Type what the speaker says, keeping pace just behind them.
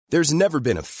There's never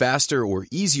been a faster or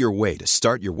easier way to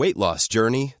start your weight loss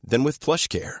journey than with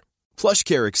PlushCare.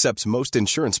 PlushCare accepts most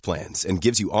insurance plans and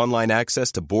gives you online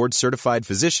access to board-certified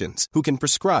physicians who can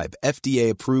prescribe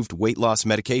FDA-approved weight loss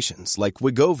medications like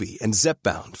Wegovy and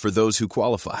Zepbound for those who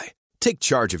qualify. Take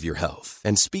charge of your health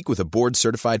and speak with a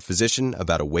board-certified physician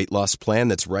about a weight loss plan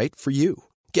that's right for you.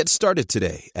 Get started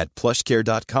today at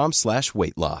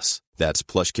plushcare.com/weight loss. That's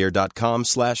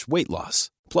plushcare.com/weight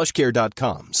loss.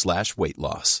 plushcare.com/weight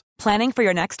loss. Planning for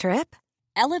your next trip?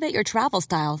 Elevate your travel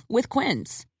style with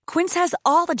Quince. Quince has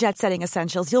all the jet-setting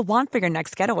essentials you'll want for your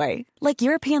next getaway, like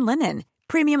European linen,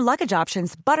 premium luggage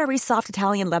options, buttery soft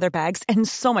Italian leather bags, and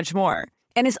so much more.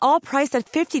 And is all priced at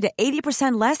 50 to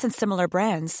 80% less than similar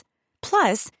brands.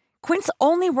 Plus, Quince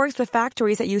only works with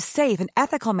factories that use safe and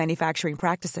ethical manufacturing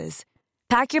practices.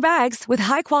 Pack your bags with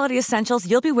high-quality essentials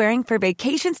you'll be wearing for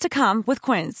vacations to come with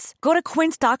Quince. Go to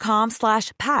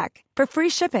quince.com/pack for free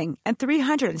shipping and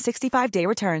 365-day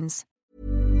returns.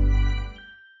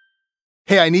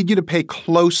 Hey, I need you to pay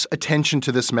close attention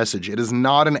to this message. It is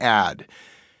not an ad.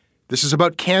 This is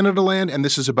about Canadaland, and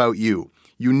this is about you.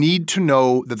 You need to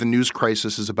know that the news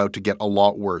crisis is about to get a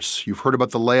lot worse. You've heard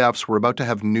about the layoffs. We're about to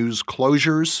have news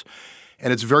closures,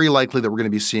 and it's very likely that we're going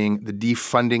to be seeing the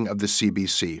defunding of the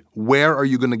CBC. Where are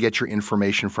you going to get your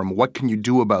information from? What can you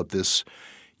do about this?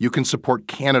 You can support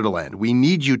Canadaland. We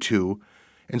need you to.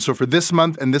 And so for this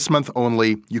month and this month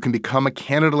only, you can become a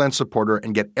Canadaland supporter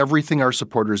and get everything our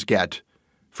supporters get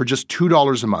for just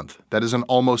 $2 a month. That is an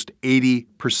almost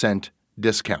 80%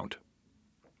 discount.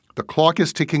 The clock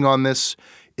is ticking on this.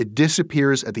 It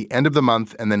disappears at the end of the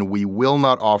month, and then we will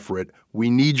not offer it. We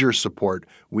need your support.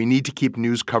 We need to keep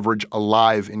news coverage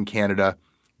alive in Canada.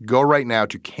 Go right now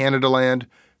to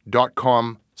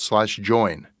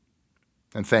canadaland.com/join.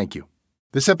 And thank you.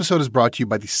 This episode is brought to you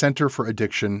by the Centre for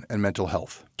Addiction and Mental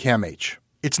Health, CAMH.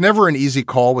 It's never an easy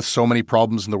call with so many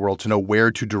problems in the world to know where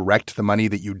to direct the money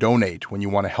that you donate when you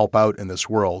want to help out in this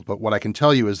world. But what I can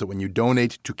tell you is that when you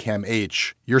donate to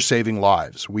CAMH, you're saving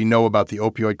lives. We know about the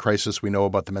opioid crisis. We know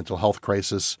about the mental health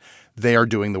crisis. They are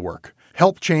doing the work.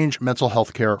 Help change mental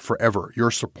health care forever. Your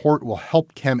support will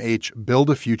help CAMH build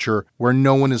a future where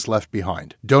no one is left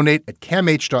behind. Donate at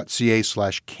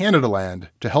camh.ca/Canadaland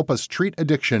to help us treat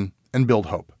addiction and build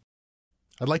hope.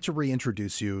 I'd like to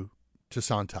reintroduce you to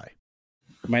Santai.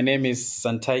 My name is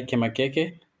Santai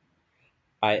Kemakeke.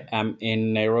 I am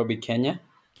in Nairobi, Kenya.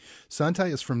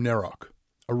 Santai is from Narok,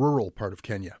 a rural part of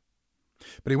Kenya.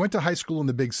 But he went to high school in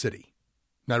the big city,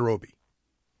 Nairobi.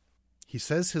 He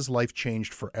says his life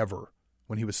changed forever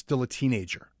when he was still a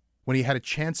teenager, when he had a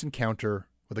chance encounter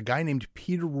with a guy named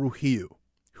Peter Ruhiu,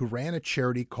 who ran a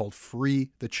charity called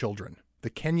Free the Children, the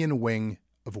Kenyan wing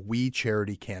of We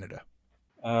Charity Canada.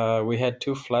 We had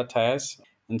 2 flat tires.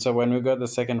 And so when we got the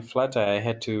second flat tire, I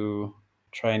had to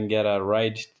try and get a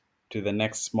ride to the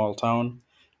next small town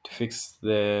to fix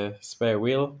the spare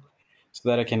wheel so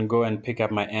that I can go and pick up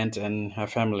my aunt and her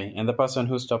family. And the person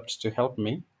who stopped to help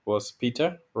me was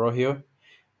Peter Rohio,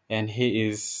 and he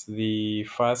is the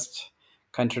first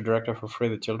country director for Free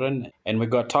the Children. And we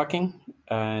got talking,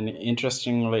 and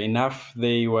interestingly enough,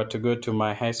 they were to go to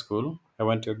my high school. I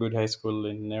went to a good high school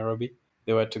in Nairobi.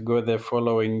 They were to go the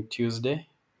following Tuesday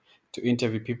to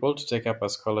interview people to take up a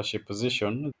scholarship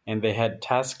position. And they had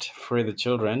tasked Free the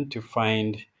Children to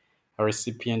find a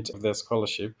recipient of their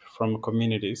scholarship from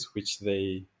communities which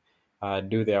they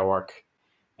do their work.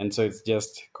 And so it's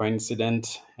just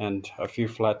coincident and a few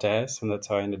flat tires, and that's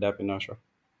how I ended up in Oshawa.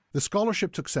 The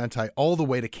scholarship took Santai all the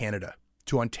way to Canada,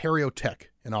 to Ontario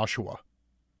Tech in Oshawa.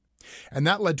 And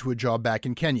that led to a job back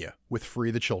in Kenya with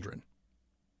Free the Children.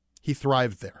 He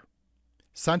thrived there.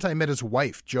 Santai met his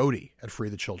wife, Jody, at Free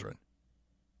the Children.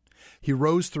 He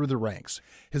rose through the ranks.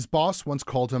 His boss once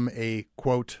called him a,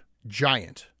 quote,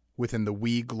 giant within the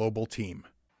We Global team.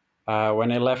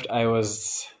 When I left, I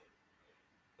was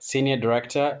Senior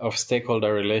Director of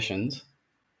Stakeholder Relations.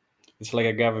 It's like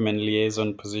a government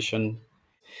liaison position.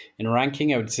 In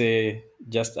ranking, I would say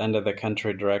just under the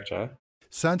country director.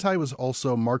 Santai was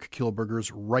also Mark Kilberger's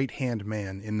right-hand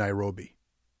man in Nairobi.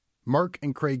 Mark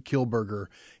and Craig Kilberger,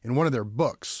 in one of their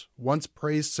books, once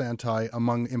praised Santai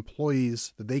among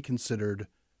employees that they considered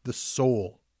the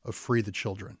soul of Free the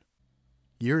Children.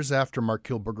 Years after Mark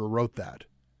Kilberger wrote that,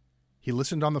 he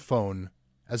listened on the phone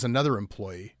as another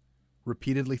employee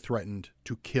repeatedly threatened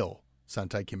to kill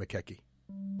Santai Kemakeke.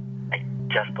 I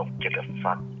just don't give a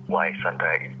fuck why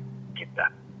Santai did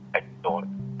that. I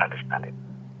don't understand it.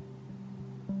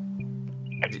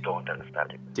 I don't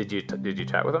understand it. Did you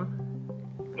chat with him?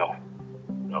 No,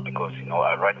 because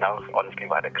right now, honestly,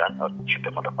 if I had a gun, I'll shoot the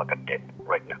motherfucker dead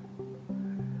right now.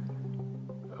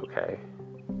 Okay.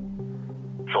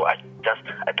 So I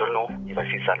don't know if I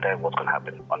see Santa, what's going to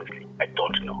happen, honestly. I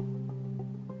don't know.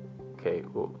 Okay,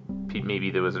 well, Pete, maybe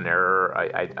there was an error.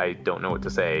 I don't know what to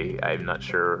say. I'm not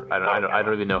sure. I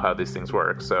don't even know how these things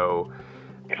work, so...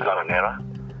 It's not an error.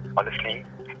 Honestly,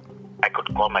 I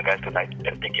could call my guys tonight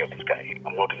and take care of this guy.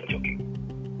 I'm not even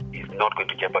joking. He's not going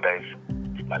to jeopardize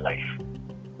my life,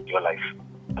 your life,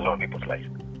 a lot of people's lives.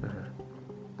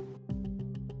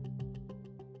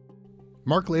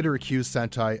 Mark later accused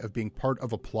Santai of being part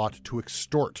of a plot to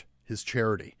extort his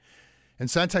charity, and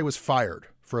Santai was fired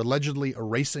for allegedly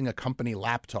erasing a company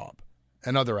laptop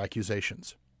and other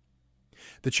accusations.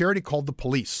 The charity called the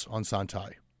police on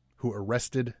Santai, who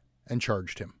arrested and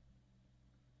charged him.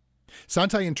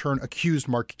 Santai in turn accused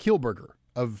Mark Kielburger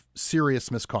of serious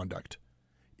misconduct,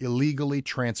 illegally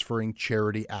transferring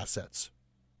charity assets.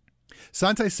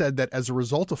 Santai said that as a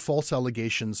result of false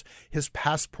allegations, his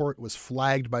passport was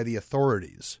flagged by the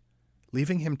authorities,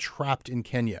 leaving him trapped in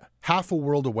Kenya, half a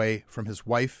world away from his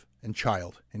wife and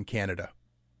child in Canada,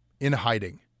 in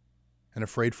hiding and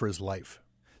afraid for his life.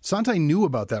 Santai knew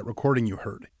about that recording you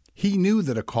heard. He knew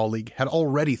that a colleague had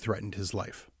already threatened his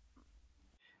life.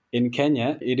 In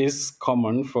Kenya, it is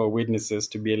common for witnesses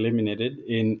to be eliminated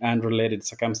in unrelated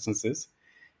circumstances.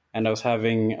 And I was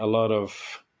having a lot of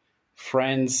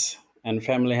friends and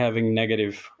family having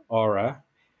negative aura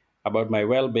about my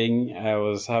well-being. I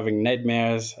was having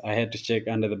nightmares. I had to check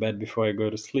under the bed before I go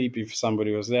to sleep if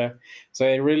somebody was there. So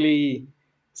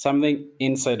something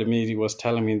inside of me was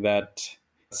telling me that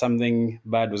something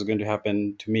bad was going to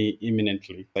happen to me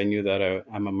imminently. I knew that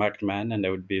I'm a marked man and I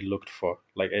would be looked for.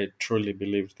 Like, I truly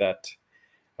believed that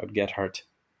I would get hurt.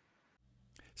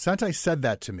 Santai said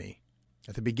that to me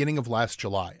at the beginning of last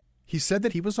July. He said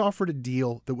that he was offered a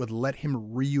deal that would let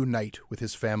him reunite with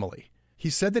his family. He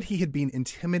said that he had been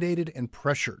intimidated and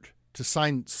pressured to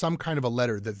sign some kind of a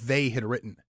letter that they had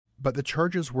written, but the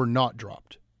charges were not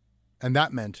dropped. And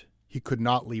that meant he could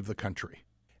not leave the country.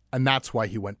 And that's why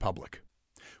he went public.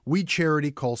 We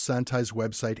Charity calls Santai's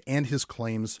website and his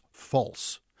claims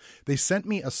false. They sent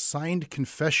me a signed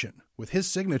confession with his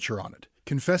signature on it,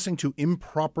 confessing to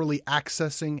improperly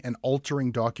accessing and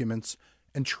altering documents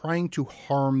and trying to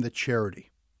harm the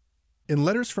charity. In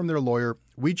letters from their lawyer,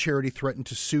 We Charity threatened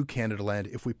to sue Canadaland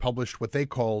if we published what they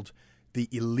called the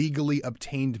illegally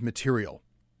obtained material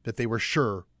that they were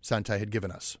sure Santai had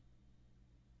given us.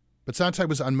 But Santai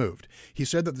was unmoved. He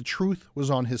said that the truth was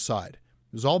on his side.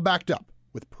 It was all backed up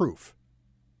with proof,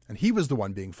 and he was the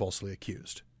one being falsely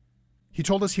accused. He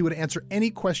told us he would answer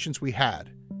any questions we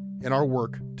had in our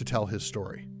work to tell his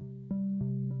story.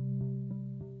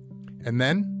 And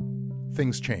then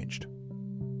things changed.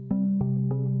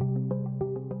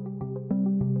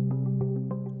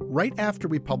 Right after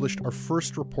we published our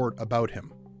first report about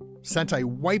him, Santai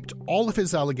wiped all of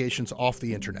his allegations off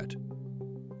the internet.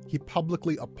 He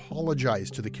publicly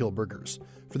apologized to the Kielburgers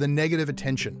for the negative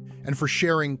attention and for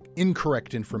sharing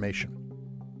incorrect information.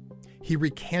 He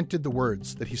recanted the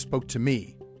words that he spoke to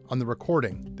me on the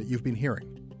recording that you've been hearing.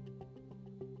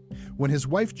 When his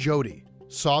wife Jody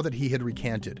saw that he had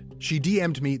recanted, she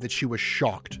DM'd me that she was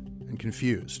shocked and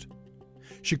confused.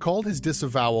 She called his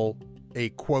disavowal a,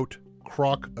 quote,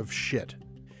 crock of shit,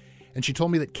 and she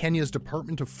told me that Kenya's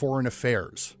Department of Foreign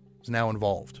Affairs is now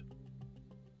involved.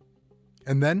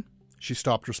 And then she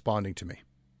stopped responding to me.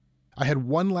 I had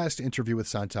one last interview with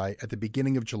Santai at the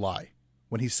beginning of July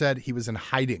when he said he was in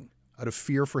hiding out of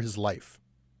fear for his life,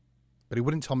 but he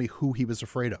wouldn't tell me who he was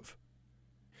afraid of.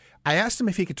 I asked him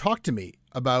if he could talk to me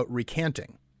about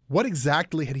recanting. What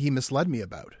exactly had he misled me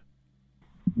about?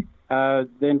 The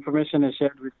information I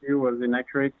shared with you was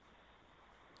inaccurate,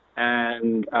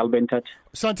 and I'll be in touch.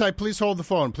 Santai, please hold the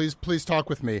phone. Please talk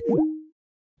with me.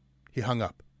 He hung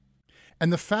up.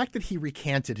 And the fact that he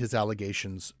recanted his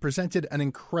allegations presented an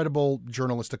incredible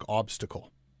journalistic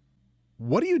obstacle.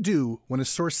 What do you do when a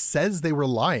source says they were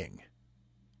lying,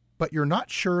 but you're not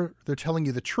sure they're telling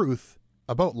you the truth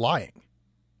about lying?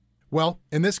 Well,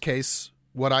 in this case,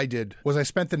 what I did was I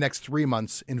spent the next 3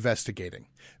 months investigating,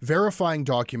 verifying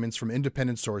documents from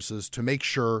independent sources to make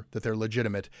sure that they're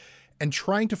legitimate, and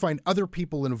trying to find other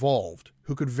people involved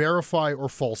who could verify or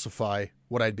falsify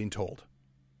what I'd been told.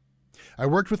 I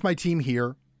worked with my team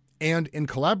here and in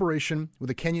collaboration with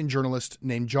a Kenyan journalist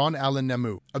named John Allen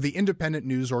Namu of the independent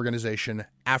news organization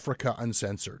Africa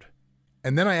Uncensored.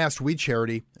 And then I asked We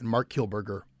Charity and Mark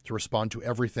Kielburger to respond to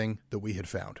everything that we had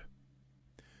found.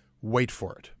 Wait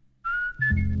for it.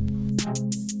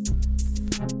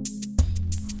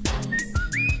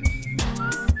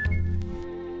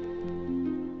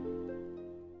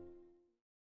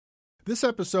 This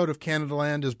episode of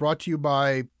Canadaland is brought to you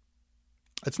by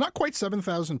It's not quite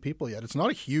 7,000 people yet. It's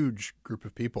not a huge group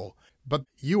of people. But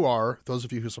you are, those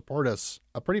of you who support us,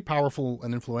 a pretty powerful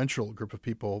and influential group of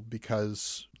people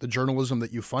because the journalism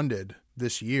that you funded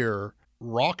this year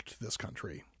rocked this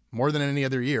country. More than any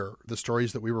other year, the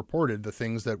stories that we reported, the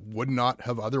things that would not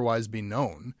have otherwise been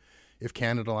known if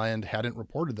Canadaland hadn't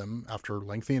reported them after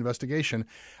lengthy investigation.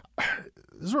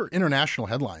 These were international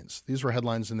headlines. These were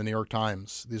headlines in the New York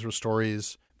Times. These were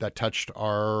stories that touched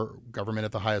our government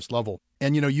at the highest level.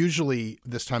 And, usually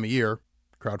this time of year,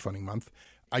 crowdfunding month,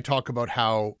 I talk about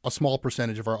how a small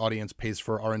percentage of our audience pays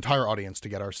for our entire audience to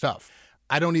get our stuff.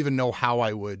 I don't even know how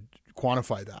I would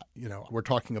quantify that. We're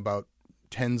talking about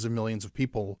tens of millions of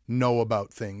people know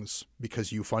about things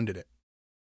because you funded it.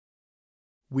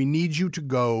 We need you to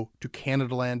go to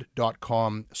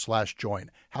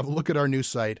canadaland.com/join. Have a look at our new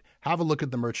site, have a look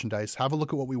at the merchandise, have a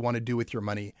look at what we want to do with your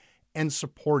money, and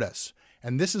support us.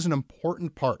 And this is an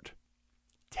important part.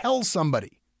 Tell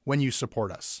somebody when you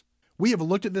support us. We have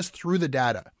looked at this through the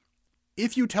data.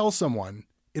 If you tell someone,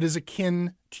 it is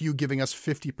akin to you giving us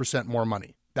 50% more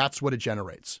money. That's what it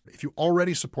generates. If you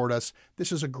already support us,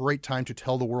 this is a great time to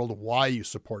tell the world why you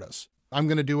support us. I'm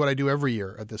going to do what I do every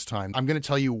year at this time. I'm going to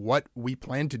tell you what we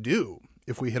plan to do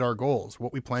if we hit our goals,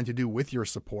 what we plan to do with your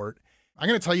support. I'm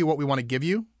going to tell you what we want to give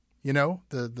you,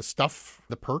 the stuff,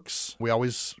 the perks. We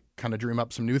always kind of dream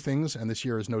up some new things, and this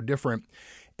year is no different.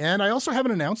 And I also have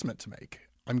an announcement to make.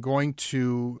 I'm going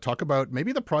to talk about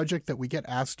maybe the project that we get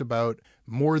asked about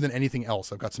more than anything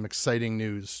else. I've got some exciting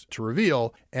news to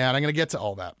reveal, and I'm going to get to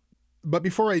all that. But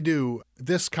before I do,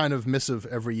 this kind of missive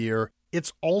every year,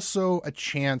 it's also a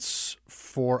chance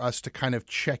for us to kind of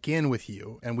check in with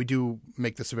you. And we do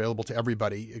make this available to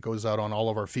everybody. It goes out on all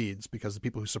of our feeds because the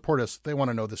people who support us, they want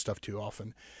to know this stuff too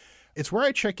often. It's where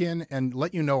I check in and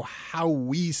let you know how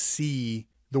we see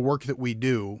the work that we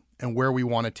do and where we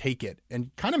want to take it,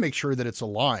 and kind of make sure that it's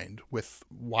aligned with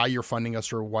why you're funding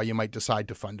us or why you might decide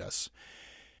to fund us.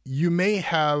 You may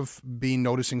have been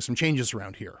noticing some changes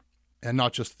around here, and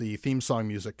not just the theme song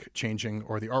music changing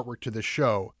or the artwork to this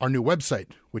show, our new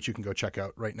website, which you can go check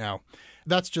out right now.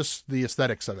 That's just the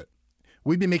aesthetics of it.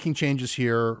 We've been making changes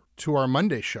here to our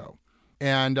Monday show.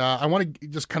 And I want to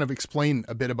just kind of explain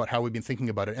a bit about how we've been thinking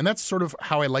about it. And that's sort of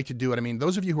how I like to do it. I mean,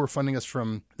 those of you who are funding us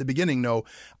from the beginning know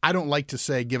I don't like to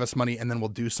say, give us money and then we'll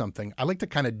do something. I like to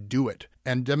kind of do it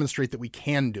and demonstrate that we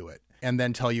can do it and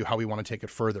then tell you how we want to take it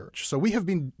further. So we have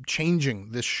been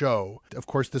changing this show. Of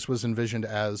course, this was envisioned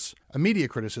as a media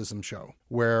criticism show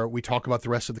where we talk about the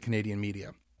rest of the Canadian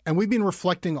media. And we've been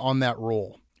reflecting on that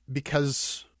role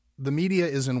because the media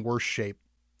is in worse shape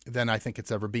than I think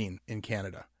it's ever been in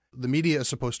Canada. The media is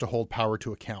supposed to hold power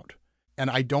to account. And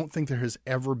I don't think there has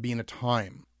ever been a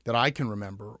time that I can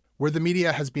remember where the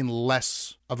media has been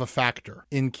less of a factor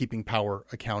in keeping power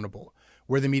accountable,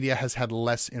 where the media has had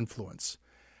less influence.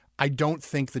 I don't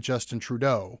think that Justin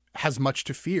Trudeau has much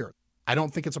to fear. I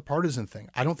don't think it's a partisan thing.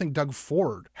 I don't think Doug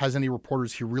Ford has any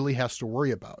reporters he really has to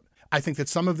worry about. I think that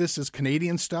some of this is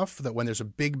Canadian stuff, that when there's a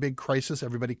big crisis,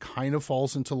 everybody kind of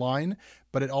falls into line,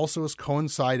 but it also is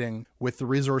coinciding with the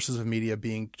resources of media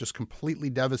being just completely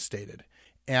devastated.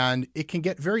 And it can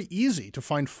get very easy to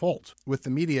find fault with the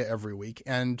media every week,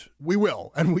 and we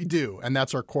will, and we do. And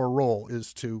that's our core role,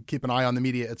 is to keep an eye on the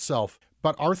media itself.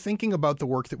 But our thinking about the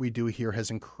work that we do here has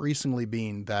increasingly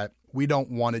been that we don't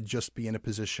want to just be in a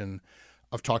position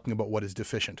of talking about what is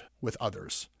deficient with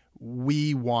others.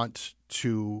 We want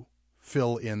to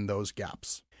fill in those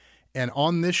gaps. And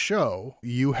on this show,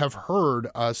 you have heard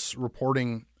us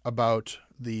reporting about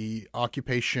the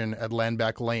occupation at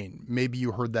Landback Lane. Maybe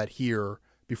you heard that here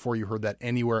before you heard that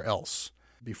anywhere else,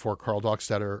 before Carl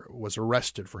Dockstader was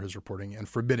arrested for his reporting and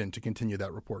forbidden to continue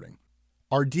that reporting.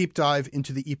 Our deep dive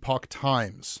into the Epoch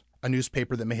Times, a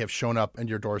newspaper that may have shown up on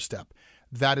your doorstep.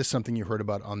 That is something you heard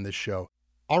about on this show.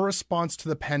 Our response to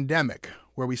the pandemic,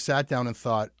 where we sat down and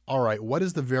thought, all right, what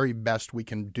is the very best we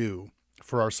can do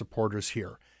for our supporters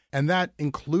here? And that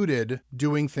included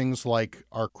doing things like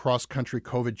our cross-country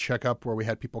COVID checkup, where we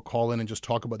had people call in and just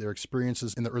talk about their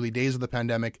experiences in the early days of the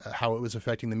pandemic, how it was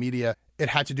affecting the media. It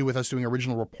had to do with us doing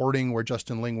original reporting, where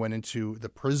Justin Ling went into the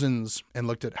prisons and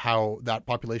looked at how that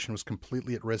population was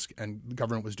completely at risk and the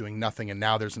government was doing nothing, and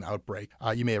now there's an outbreak.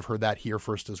 You may have heard that here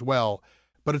first as well.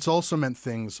 But it's also meant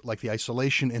things like the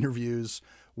isolation interviews,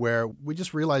 where we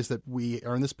just realized that we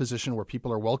are in this position where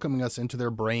people are welcoming us into their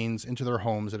brains, into their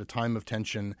homes at a time of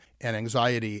tension and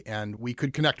anxiety, and we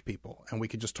could connect people and we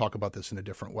could just talk about this in a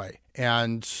different way.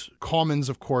 And Commons,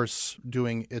 of course,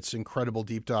 doing its incredible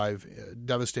deep dive,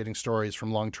 devastating stories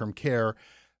from long-term care.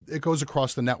 It goes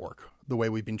across the network, the way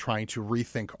we've been trying to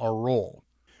rethink our role.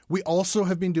 We also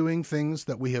have been doing things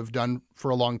that we have done for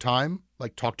a long time,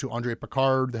 like talk to Andre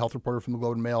Picard, the health reporter from the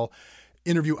Globe and Mail,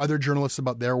 interview other journalists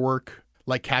about their work,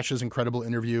 like Kash's incredible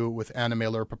interview with Anna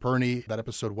Mailer-Paperny, that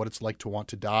episode, What It's Like to Want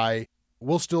to Die.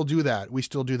 We'll still do that. We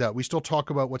still do that. We still talk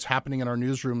about what's happening in our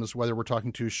newsrooms, whether we're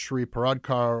talking to Shri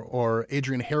Paradkar or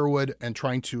Adrian Harewood and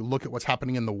trying to look at what's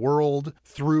happening in the world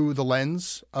through the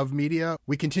lens of media.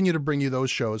 We continue to bring you those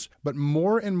shows, but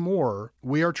more and more,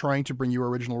 we are trying to bring you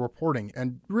original reporting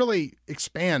and really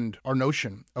expand our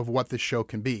notion of what this show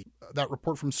can be. That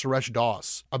report from Suresh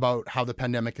Das about how the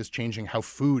pandemic is changing how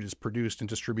food is produced and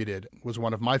distributed was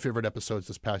one of my favorite episodes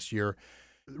this past year.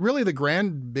 Really, the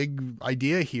grand big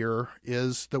idea here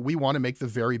is that we want to make the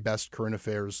very best current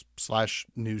affairs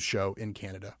 / news show in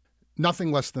Canada.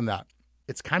 Nothing less than that.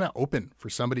 It's kind of open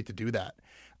for somebody to do that.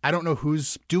 I don't know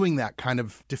who's doing that kind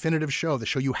of definitive show, the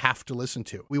show you have to listen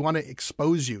to. We want to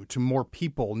expose you to more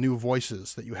people, new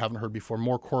voices that you haven't heard before,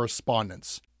 more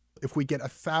correspondence. If we get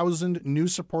 1,000 new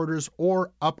supporters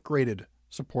or upgraded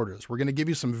supporters, we're going to give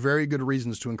you some very good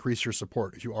reasons to increase your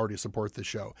support if you already support the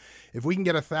show. If we can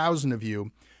get 1,000 of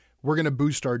you, we're going to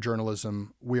boost our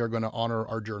journalism. We are going to honor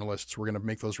our journalists. We're going to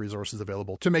make those resources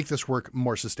available to make this work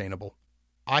more sustainable.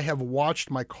 I have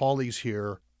watched my colleagues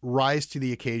here rise to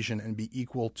the occasion and be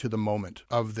equal to the moment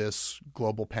of this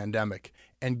global pandemic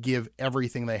and give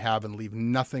everything they have and leave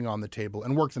nothing on the table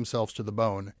and work themselves to the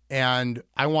bone. And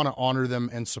I want to honor them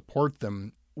and support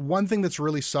them. One thing that's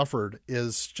really suffered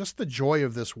is just the joy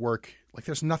of this work. Like,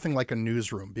 there's nothing like a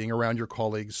newsroom, being around your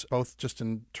colleagues, both just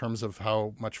in terms of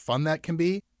how much fun that can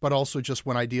be, but also just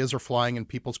when ideas are flying and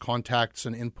people's contacts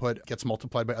and input gets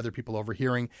multiplied by other people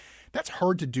overhearing. That's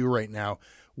hard to do right now.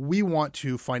 We want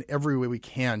to find every way we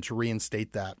can to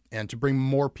reinstate that and to bring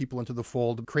more people into the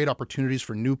fold, create opportunities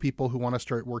for new people who want to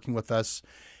start working with us,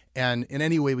 and in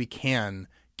any way we can,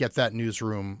 get that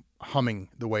newsroom humming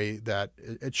the way that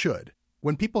it should.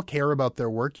 When people care about their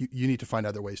work, you need to find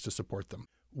other ways to support them.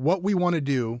 What we want to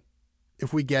do,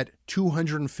 if we get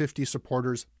 250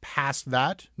 supporters past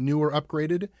that, new or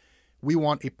upgraded, we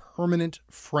want a permanent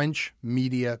French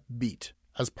media beat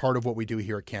as part of what we do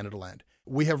here at Canadaland.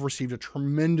 We have received a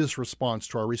tremendous response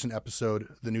to our recent episode,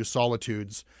 The New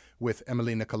Solitudes, with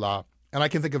Emily Nicolas, and I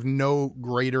can think of no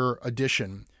greater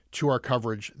addition to our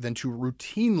coverage than to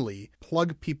routinely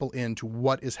plug people into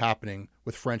what is happening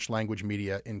with French language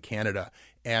media in Canada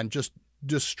and just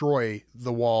destroy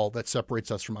the wall that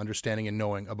separates us from understanding and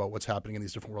knowing about what's happening in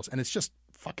these different worlds. And it's just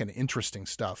fucking interesting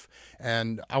stuff.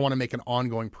 And I want to make an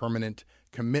ongoing, permanent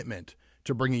commitment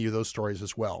to bringing you those stories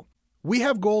as well. We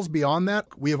have goals beyond that.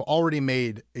 We have already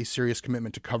made a serious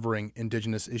commitment to covering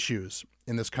Indigenous issues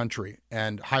in this country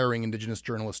and hiring Indigenous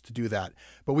journalists to do that.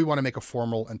 But we want to make a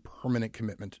formal and permanent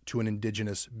commitment to an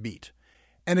Indigenous beat.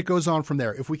 And it goes on from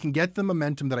there. If we can get the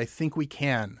momentum that I think we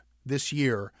can this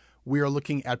year, we are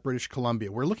looking at British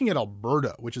Columbia. We're looking at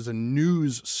Alberta, which is a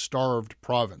news-starved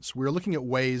province. We're looking at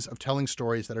ways of telling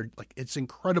stories that are like, it's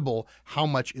incredible how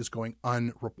much is going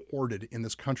unreported in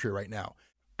this country right now.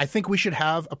 I think we should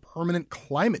have a permanent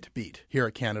climate beat here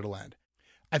at Canadaland.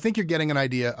 I think you're getting an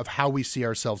idea of how we see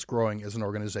ourselves growing as an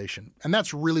organization. And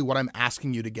that's really what I'm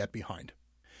asking you to get behind.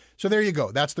 So there you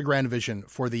go. That's the grand vision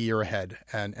for the year ahead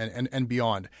and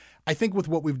beyond. I think with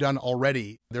what we've done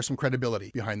already, there's some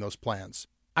credibility behind those plans.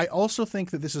 I also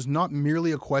think that this is not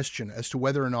merely a question as to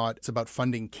whether or not it's about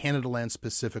funding Canadaland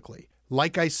specifically.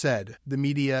 Like I said, the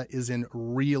media is in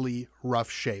really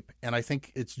rough shape, and I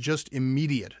think it's just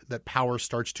immediate that power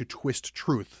starts to twist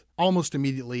truth almost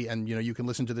immediately, and you can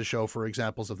listen to the show for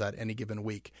examples of that any given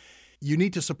week. You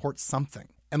need to support something.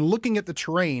 And looking at the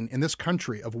terrain in this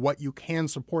country of what you can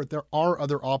support, there are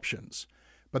other options.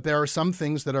 But there are some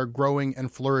things that are growing and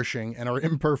flourishing and are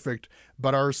imperfect,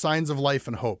 but are signs of life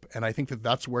and hope. And I think that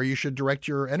that's where you should direct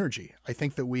your energy. I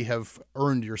think that we have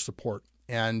earned your support.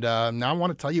 And now I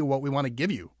want to tell you what we want to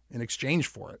give you in exchange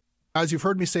for it. As you've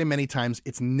heard me say many times,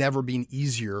 it's never been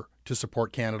easier to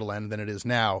support Canadaland than it is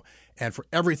now. And for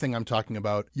everything I'm talking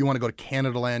about, you want to go to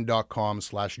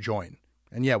canadaland.com/join.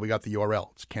 And yeah, we got the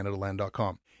URL. It's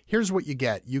canadaland.com. Here's what you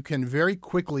get. You can very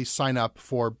quickly sign up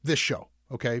for this show.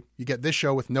 Okay, you get this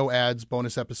show with no ads,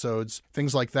 bonus episodes,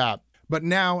 things like that. But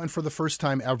now, and for the first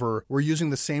time ever, we're using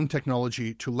the same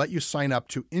technology to let you sign up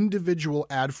to individual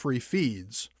ad-free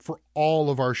feeds for all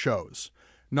of our shows.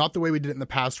 Not the way we did it in the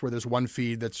past where there's one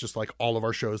feed that's just like all of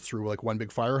our shows through like one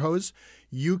big fire hose.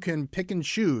 You can pick and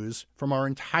choose from our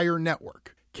entire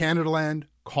network. Canadaland,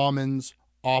 Commons,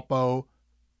 Oppo,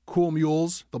 Cool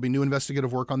Mules. There'll be new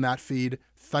investigative work on that feed.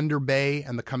 Thunder Bay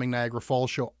and the Coming Niagara Falls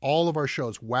show. All of our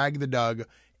shows, Wag the Dug,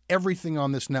 everything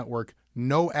on this network,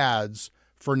 no ads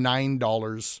for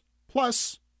 $9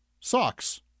 plus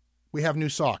socks. We have new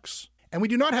socks. And we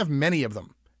do not have many of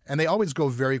them. And they always go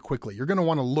very quickly. You're going to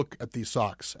want to look at these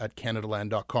socks at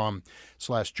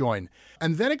canadaland.com/join.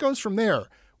 And then it goes from there.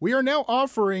 We are now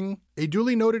offering a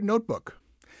duly noted notebook.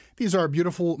 These are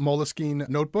beautiful Moleskine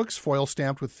notebooks, foil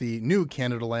stamped with the new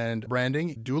Canadaland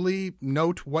branding. Duly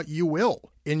note what you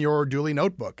will in your duly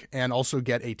notebook, and also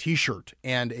get a t-shirt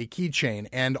and a keychain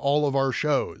and all of our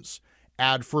shows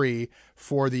ad-free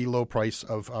for the low price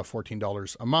of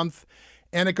 $14 a month.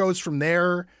 And it goes from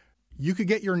there. You could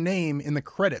get your name in the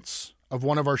credits of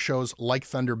one of our shows like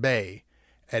Thunder Bay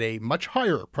at a much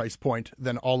higher price point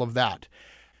than all of that.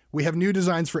 We have new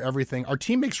designs for everything. Our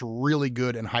team makes really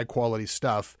good and high quality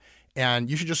stuff. And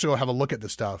you should just go have a look at the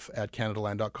stuff at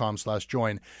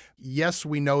canadaland.com/join. Yes,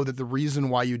 we know that the reason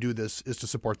why you do this is to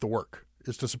support the work,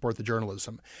 is to support the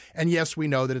journalism. And yes, we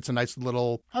know that it's a nice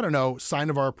little, sign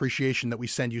of our appreciation that we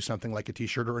send you something like a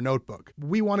t-shirt or a notebook.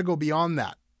 We want to go beyond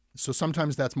that. So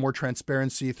sometimes that's more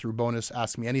transparency through bonus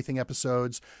Ask Me Anything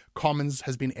episodes. Commons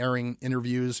has been airing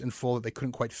interviews in full that they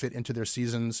couldn't quite fit into their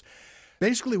seasons.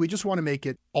 Basically, we just want to make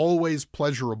it always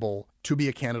pleasurable to be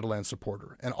a Canadaland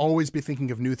supporter and always be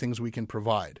thinking of new things we can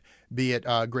provide, be it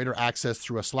greater access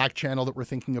through a Slack channel that we're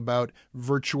thinking about,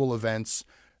 virtual events.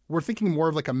 We're thinking more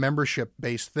of like a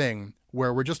membership-based thing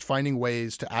where we're just finding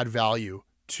ways to add value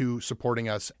to supporting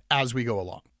us as we go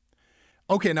along.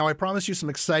 Okay, now I promised you some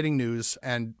exciting news,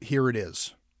 and here it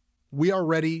is. We are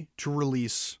ready to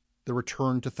release the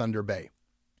Return to Thunder Bay.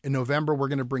 In November, we're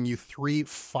going to bring you 3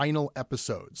 final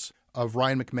episodes of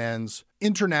Ryan McMahon's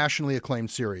internationally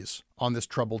acclaimed series on this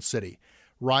troubled city.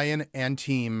 Ryan and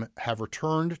team have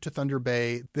returned to Thunder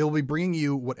Bay. They'll be bringing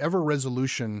you whatever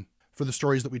resolution for the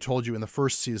stories that we told you in the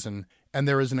first season, and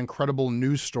there is an incredible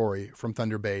news story from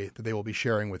Thunder Bay that they will be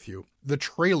sharing with you. The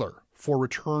trailer for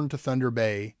Return to Thunder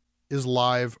Bay is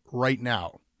live right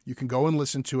now. You can go and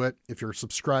listen to it. If you're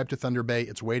subscribed to Thunder Bay,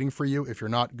 it's waiting for you. If you're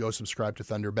not, go subscribe to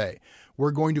Thunder Bay.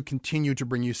 We're going to continue to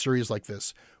bring you series like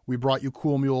this. We brought you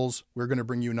Cool Mules. We're going to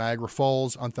bring you Niagara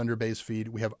Falls on Thunder Bay's feed.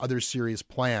 We have other series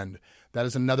planned. That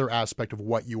is another aspect of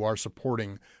what you are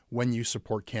supporting when you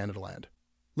support Canadaland.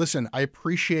 Listen, I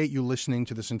appreciate you listening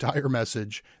to this entire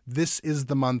message. This is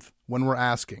the month when we're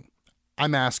asking.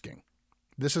 I'm asking.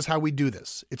 This is how we do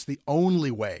this. It's the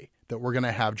only way that we're going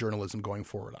to have journalism going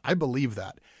forward. I believe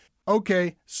that.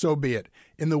 Okay, so be it.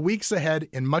 In the weeks ahead,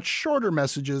 in much shorter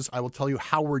messages, I will tell you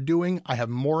how we're doing. I have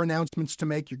more announcements to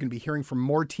make. You're going to be hearing from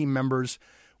more team members.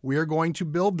 We are going to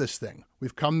build this thing.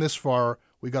 We've come this far.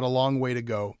 We've got a long way to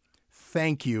go.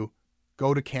 Thank you.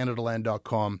 Go to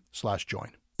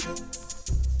canadaland.com/join.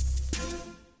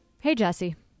 Hey,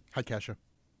 Jesse. Hi, Kasia.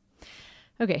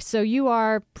 Okay, so you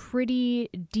are pretty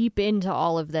deep into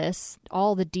all of this,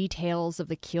 all the details of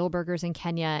the Kielburgers in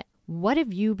Kenya. What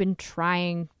have you been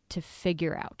trying to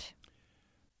figure out?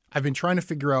 I've been trying to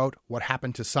figure out what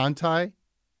happened to Santai.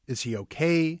 Is he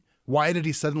okay? Why did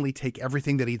he suddenly take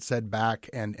everything that he'd said back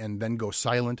and then go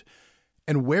silent?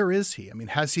 And where is he? I mean,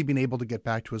 has he been able to get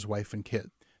back to his wife and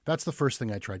kid? That's the first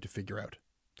thing I tried to figure out.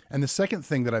 And the second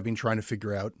thing that I've been trying to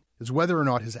figure out is whether or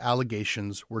not his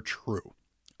allegations were true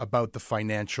about the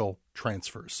financial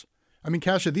transfers. I mean,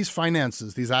 Kasia, these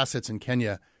finances, these assets in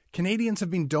Kenya, Canadians have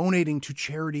been donating to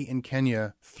charity in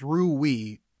Kenya through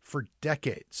We for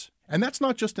decades. And that's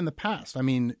not just in the past. I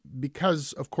mean,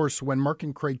 because, of course, when Mark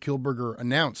and Craig Kielburger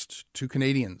announced to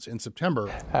Canadians in September...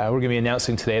 we're going to be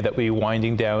announcing today that we're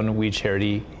winding down We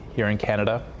Charity here in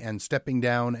Canada. And stepping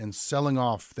down and selling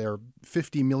off their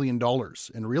 $50 million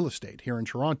in real estate here in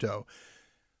Toronto.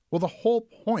 Well, the whole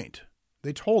point,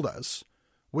 they told us,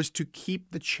 was to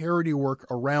keep the charity work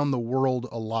around the world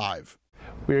alive.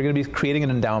 We are going to be creating an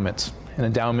endowment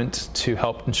to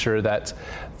help ensure that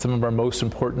some of our most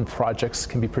important projects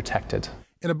can be protected.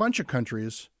 In a bunch of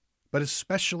countries, but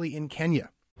especially in Kenya.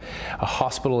 A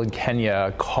hospital in Kenya,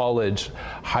 a college,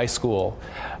 high school.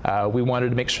 We wanted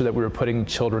to make sure that we were putting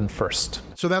children first.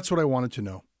 So that's what I wanted to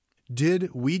know.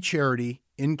 Did We Charity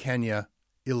in Kenya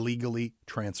illegally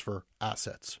transfer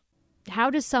assets?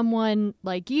 How does someone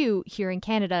like you here in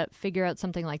Canada figure out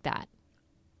something like that?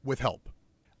 With help.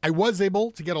 I was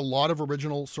able to get a lot of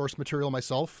original source material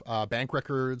myself, bank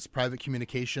records, private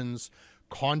communications,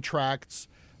 contracts,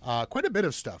 quite a bit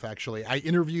of stuff, actually. I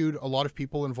interviewed a lot of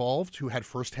people involved who had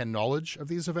firsthand knowledge of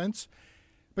these events.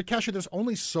 But Kasia, there's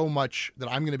only so much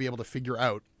that I'm going to be able to figure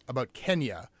out about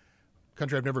Kenya, a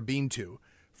country I've never been to,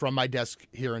 from my desk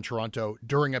here in Toronto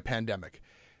during a pandemic.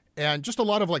 And just a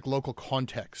lot of like local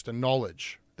context and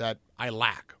knowledge that I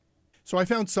lack. So I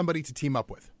found somebody to team up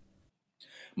with.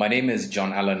 My name is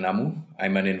John Allen Namu.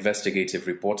 I'm an investigative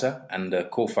reporter and a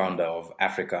co-founder of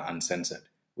Africa Uncensored,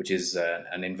 which is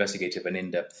an investigative and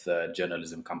in-depth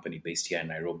journalism company based here in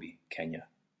Nairobi, Kenya.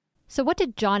 So what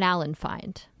did John Allen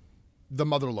find? The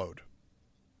mother lode.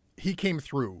 He came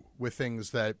through with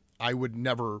things that I would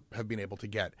never have been able to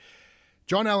get.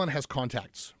 John Allen has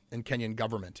contacts in Kenyan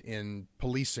government, in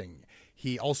policing.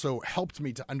 He also helped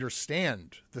me to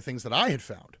understand the things that I had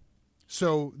found.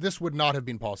 So this would not have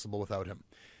been possible without him.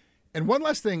 And one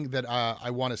last thing that I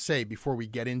want to say before we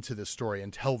get into this story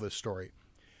and tell this story.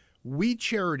 We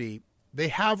Charity, they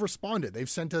have responded. They've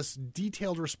sent us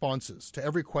detailed responses to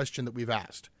every question that we've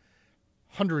asked.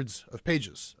 Hundreds of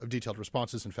pages of detailed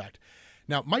responses, in fact.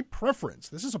 Now, my preference,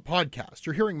 this is a podcast.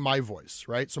 You're hearing my voice,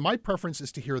 right? So my preference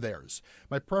is to hear theirs.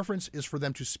 My preference is for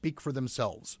them to speak for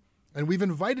themselves. And we've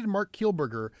invited Mark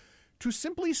Kielburger to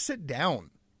simply sit down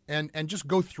and just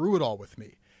go through it all with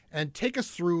me and take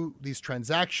us through these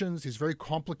transactions, these very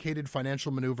complicated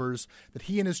financial maneuvers that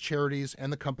he and his charities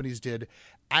and the companies did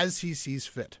as he sees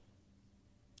fit.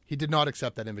 He did not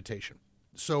accept that invitation.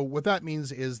 So what that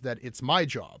means is that it's my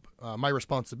job, my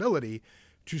responsibility,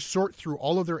 to sort through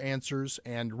all of their answers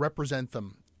and represent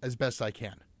them as best I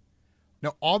can.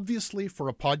 Now, obviously, for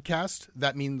a podcast,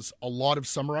 that means a lot of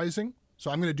summarizing, so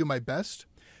I'm going to do my best.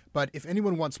 But if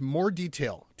anyone wants more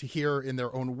detail to hear in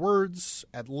their own words,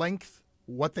 at length,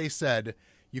 what they said,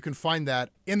 you can find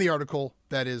that in the article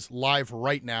that is live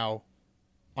right now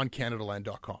on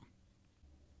CanadaLand.com.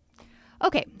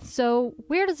 Okay, so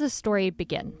where does this story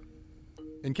begin?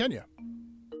 In Kenya.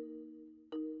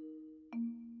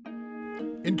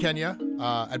 In Kenya,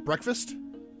 at breakfast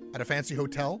at a fancy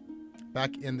hotel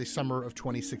back in the summer of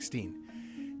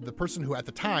 2016. The person who at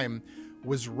the time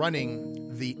was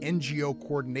running the NGO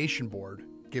Coordination Board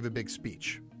gave a big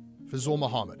speech. Fazul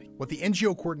Mohammed. What the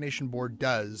NGO Coordination Board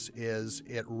does is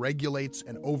it regulates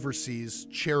and oversees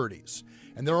charities.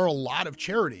 And there are a lot of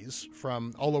charities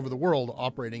from all over the world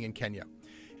operating in Kenya.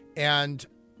 And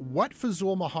what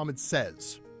Fazul Mohammed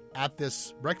says at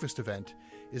this breakfast event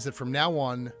is that from now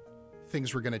on,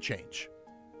 things were going to change.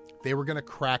 They were going to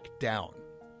crack down.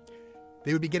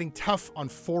 They would be getting tough on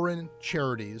foreign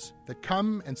charities that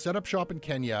come and set up shop in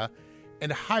Kenya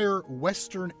and hire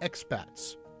Western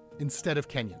expats instead of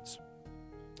Kenyans.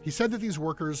 He said that these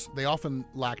workers, they often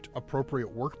lacked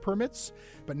appropriate work permits,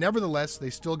 but nevertheless, they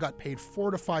still got paid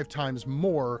 4 to 5 times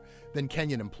more than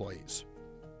Kenyan employees.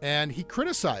 And he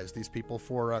criticized these people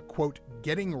for, quote,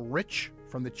 getting rich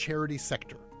from the charity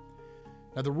sector.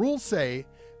 Now, the rules say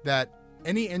that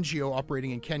any NGO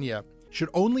operating in Kenya should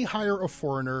only hire a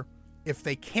foreigner if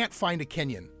they can't find a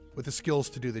Kenyan with the skills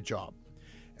to do the job.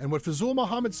 And what Fazul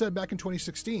Mohammed said back in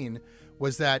 2016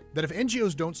 was that if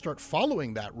NGOs don't start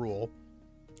following that rule,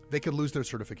 they could lose their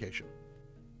certification.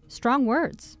 Strong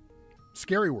words.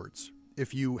 Scary words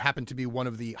if you happen to be one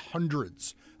of the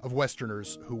hundreds of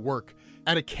Westerners who work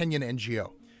at a Kenyan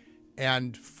NGO.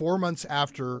 And 4 months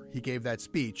after he gave that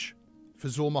speech,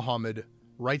 Fazul Mohammed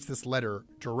writes this letter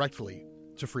directly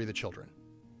to Free the Children.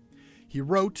 He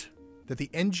wrote that the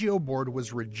NGO board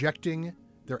was rejecting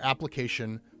their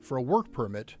application for a work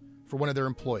permit for one of their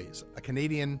employees, a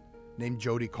Canadian named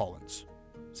Jody Collins,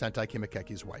 Santai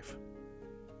Kimakeki's wife.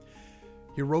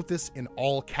 He wrote this in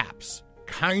all caps.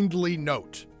 Kindly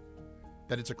note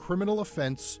that it's a criminal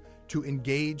offense to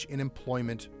engage in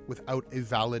employment without a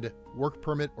valid work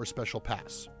permit or special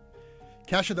pass.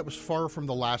 Kasha, that was far from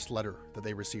the last letter that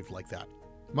they received like that.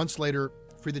 Months later,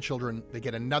 Free the Children, they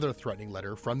get another threatening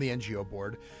letter from the NGO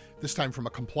board, this time from a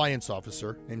compliance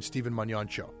officer named Stephen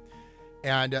Manyoncho.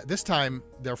 And this time,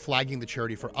 they're flagging the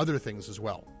charity for other things as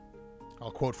well.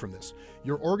 I'll quote from this.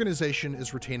 Your organization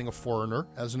is retaining a foreigner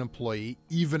as an employee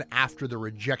even after the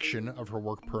rejection of her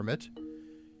work permit.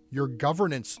 Your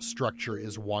governance structure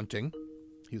is wanting.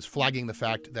 He was flagging the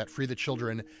fact that Free the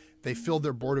Children, they filled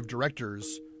their board of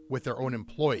directors with their own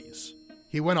employees.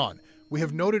 He went on, we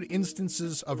have noted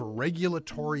instances of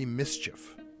regulatory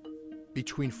mischief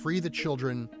between Free the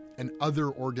Children and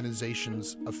other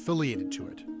organizations affiliated to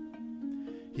it.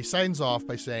 He signs off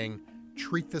by saying,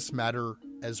 treat this matter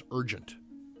as urgent.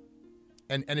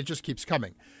 And it just keeps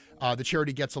coming. The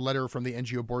charity gets a letter from the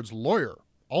NGO board's lawyer,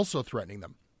 also threatening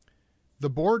them. The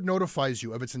board notifies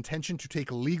you of its intention to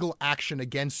take legal action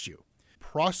against you.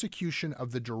 Prosecution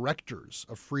of the directors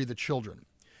of Free the Children.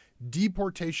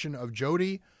 Deportation of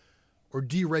Jody or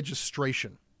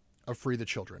deregistration of Free the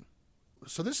Children.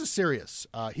 So this is serious.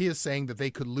 He is saying that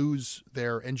they could lose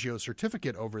their NGO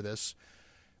certificate over this.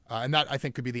 And that, I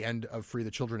think, could be the end of Free the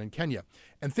Children in Kenya.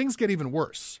 And things get even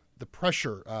worse. The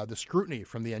pressure, the scrutiny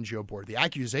from the NGO board, the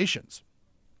accusations.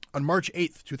 On March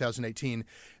 8th, 2018,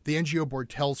 the NGO board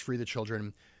tells Free the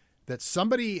Children that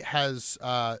somebody has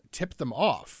tipped them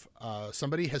off.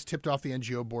 Somebody has tipped off the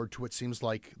NGO board to what seems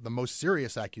like the most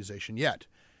serious accusation yet.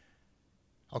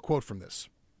 I'll quote from this.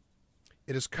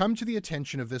 It has come to the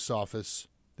attention of this office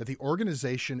that the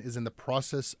organization is in the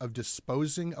process of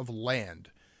disposing of land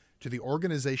to the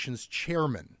organization's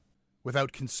chairman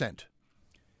without consent.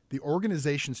 The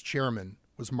organization's chairman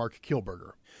was Mark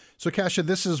Kielburger. So, Kasia,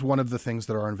 this is one of the things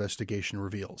that our investigation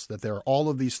reveals, that there are all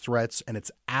of these threats, and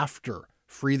it's after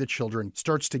Free the Children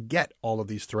starts to get all of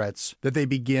these threats that they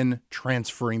begin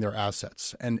transferring their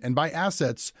assets. And by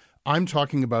assets, I'm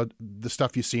talking about the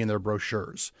stuff you see in their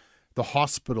brochures. The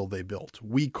hospital they built,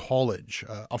 We College,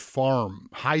 a farm,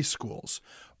 high schools,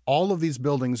 all of these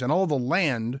buildings and all the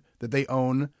land that they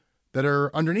own that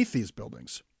are underneath these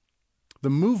buildings. The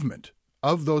movement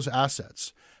of those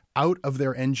assets out of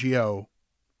their NGO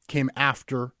came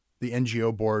after the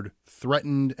NGO board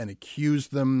threatened and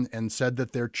accused them and said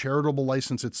that their charitable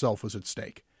license itself was at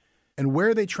stake. And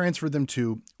where they transferred them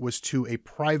to was to a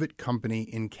private company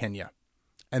in Kenya.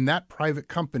 And that private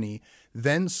company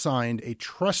then signed a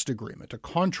trust agreement, a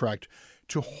contract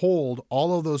to hold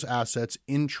all of those assets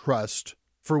in trust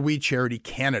for We Charity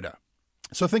Canada.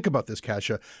 So think about this,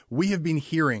 Kasia. We have been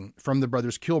hearing from the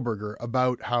brothers Kielburger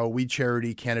about how We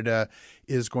Charity Canada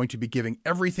is going to be giving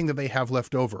everything that they have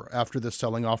left over after this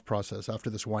selling off process, after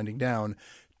this winding down,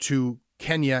 to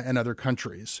Kenya and other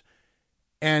countries.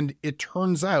 And it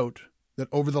turns out that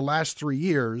over the last 3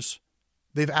 years,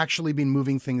 they've actually been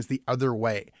moving things the other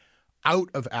way, out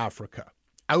of Africa,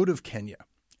 out of Kenya,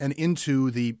 and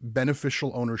into the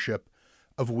beneficial ownership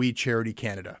of We Charity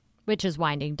Canada. Which is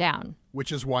winding down.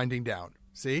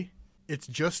 See? It's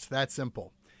just that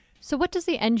simple. So what does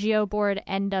the NGO board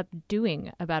end up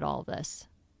doing about all of this?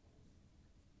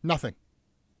 Nothing.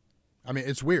 I mean,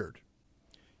 it's weird.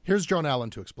 Here's John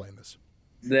Allen to explain this.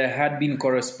 There had been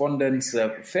correspondence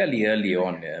fairly early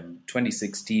on,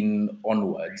 2016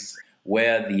 onwards,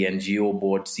 where the NGO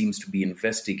board seems to be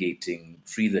investigating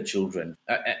Free the Children.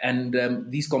 And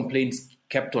these complaints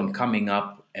kept on coming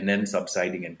up and then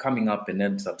subsiding and coming up and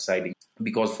then subsiding.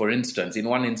 Because, for instance, in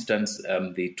one instance,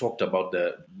 they talked about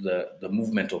the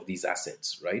movement of these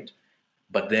assets, right?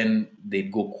 But then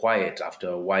they'd go quiet after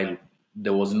a while.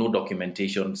 There was no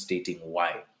documentation stating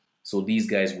why. So these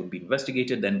guys would be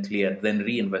investigated, then cleared, then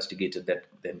re-investigated,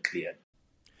 then cleared.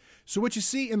 So what you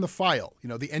see in the file,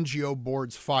 the NGO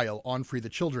board's file on Free the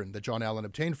Children that John Allen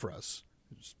obtained for us,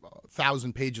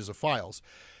 1,000 pages of files,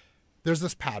 there's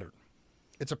this pattern.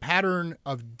 It's a pattern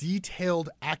of detailed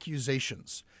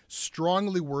accusations,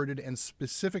 strongly worded and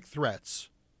specific threats.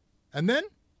 And then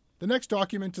the next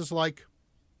document is like,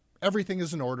 everything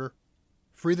is in order,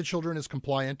 Free the Children is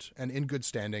compliant and in good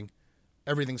standing,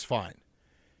 everything's fine.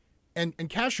 And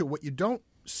Kasia, what you don't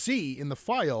see in the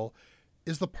file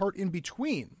is the part in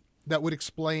between that would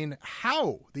explain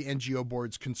how the NGO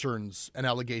board's concerns and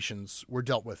allegations were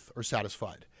dealt with or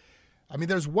satisfied. I mean,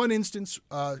 there's one instance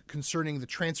concerning the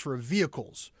transfer of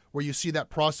vehicles where you see that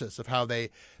process of how they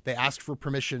ask for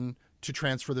permission to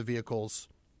transfer the vehicles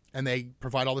and they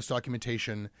provide all this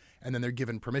documentation and then they're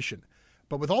given permission.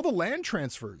 But with all the land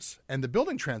transfers and the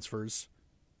building transfers,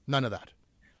 none of that.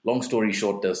 Long story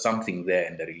short, there's something there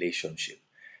in the relationship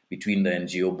between the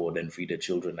NGO board and Free the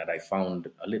Children that I found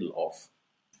a little off.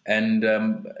 And,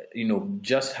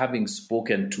 just having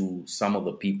spoken to some of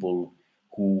the people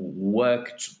who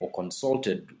worked or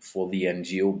consulted for the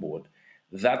NGO board,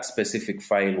 that specific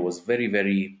file was very,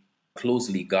 very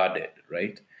closely guarded,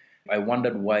 right? I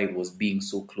wondered why it was being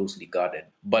so closely guarded.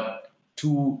 But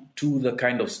to the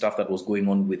kind of stuff that was going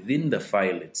on within the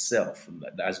file itself,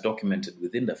 as documented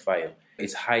within the file,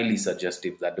 it's highly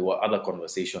suggestive that there were other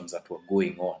conversations that were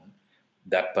going on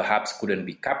that perhaps couldn't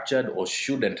be captured or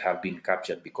shouldn't have been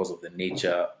captured because of the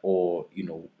nature or,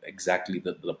 exactly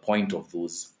the point of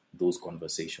those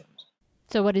conversations.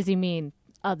 So what does he mean,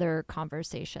 other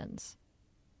conversations?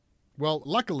 Well,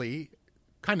 luckily,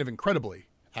 kind of incredibly,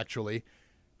 actually,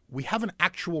 we have an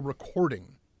actual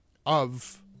recording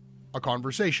of a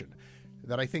conversation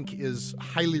that I think is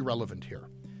highly relevant here.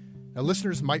 Now,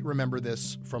 listeners might remember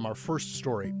this from our first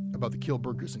story about the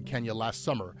Kielburgers in Kenya last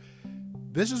summer.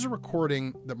 This is a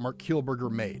recording that Mark Kielburger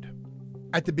made.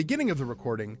 At the beginning of the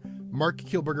recording, Mark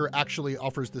Kielburger actually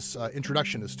offers this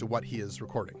introduction as to what he is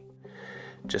recording.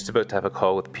 Just about to have a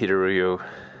call with Peter Ruyo.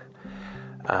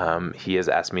 He has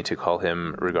asked me to call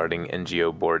him regarding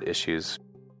NGO board issues.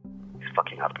 He's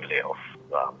fucking up to lay off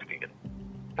Stephen.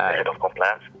 The head of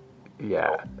compliance.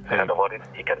 Yeah. The head of audit,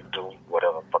 he can do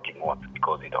whatever fucking he wants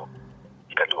because, he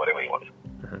can do whatever he wants.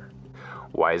 Mm-hmm.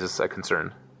 Why is this a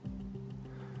concern?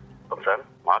 Concern?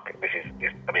 Mark,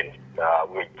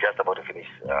 we're just about to finish.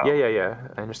 Yeah,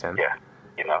 I understand. Yeah,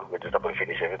 we're just about to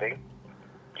finish everything.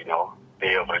 They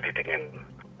have already taken,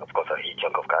 of course, a huge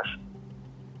chunk of cash.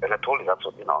 And I told him that's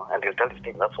what, and he'll tell his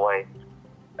team, that's why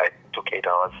I took like 8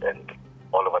 hours and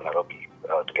all over Nairobi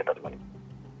to get that money.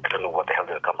 I don't know what the hell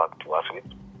they'll come back to us with.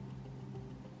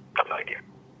 I have no idea.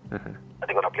 Mm-hmm. Are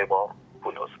they going to play ball?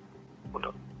 Who knows?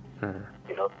 Mm-hmm.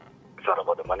 You know, it's not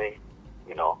about the money.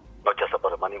 You know, not just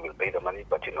about the money. We'll pay the money,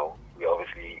 but you know,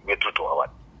 we're true to our word.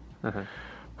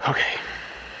 Mm-hmm. Okay.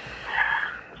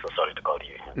 I'm so sorry to call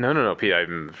you. No, Pete. I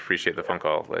appreciate the phone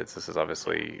call. This is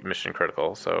obviously mission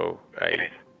critical, so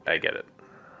I get it.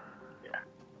 Yeah,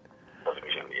 that's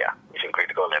mission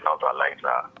critical, and also our lives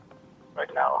are right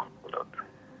now. Look,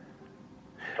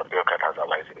 the bureaucrat has our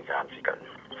lives in his hands. He can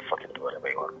fucking do whatever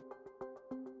he wants.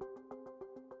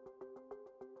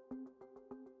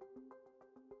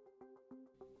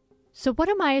 So what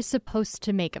am I supposed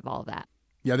to make of all that?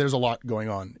 Yeah, there's a lot going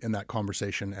on in that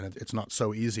conversation, and it's not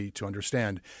so easy to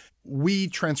understand. We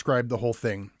transcribed the whole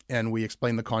thing, and we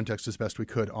explained the context as best we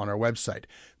could on our website.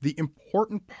 The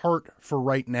important part for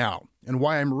right now, and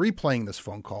why I'm replaying this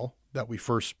phone call that we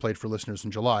first played for listeners in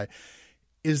July,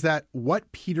 is that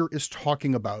what Peter is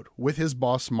talking about with his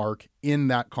boss, Mark, in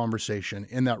that conversation,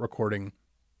 in that recording,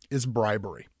 is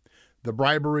bribery. The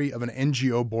bribery of an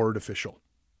NGO board official.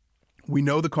 We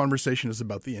know the conversation is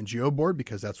about the NGO board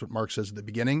because that's what Mark says at the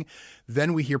beginning.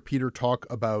 Then we hear Peter talk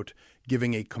about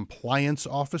giving a compliance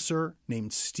officer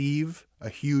named Steve a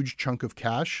huge chunk of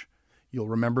cash. You'll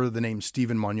remember the name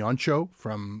Stephen Monyancho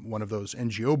from one of those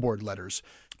NGO board letters.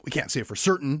 We can't say for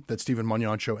certain that Stephen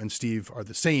Monyancho and Steve are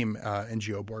the same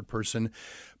NGO board person,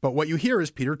 but what you hear is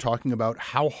Peter talking about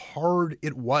how hard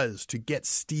it was to get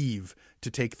Steve to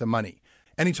take the money.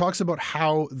 And he talks about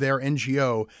how their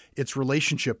NGO, its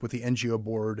relationship with the NGO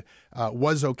board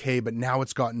was okay, but now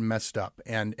it's gotten messed up.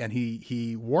 And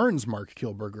he warns Mark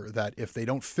Kielburger that if they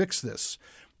don't fix this,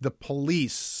 the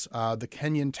police, the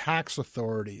Kenyan tax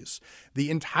authorities, the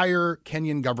entire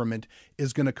Kenyan government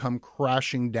is going to come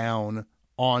crashing down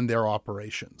on their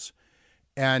operations.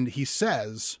 And he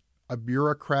says a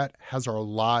bureaucrat has our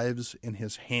lives in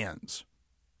his hands.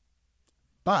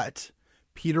 But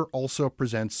Peter also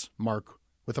presents Mark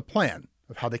with a plan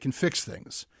of how they can fix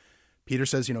things. Peter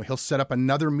says, he'll set up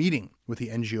another meeting with the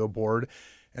NGO board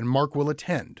and Mark will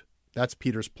attend. That's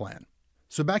Peter's plan.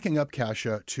 So backing up,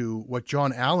 Kasia, to what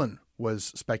John Allen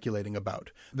was speculating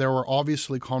about. There were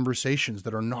obviously conversations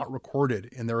that are not recorded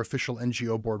in their official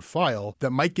NGO board file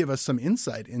that might give us some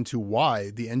insight into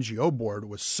why the NGO board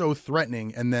was so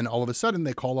threatening, and then all of a sudden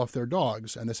they call off their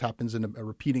dogs, and this happens in a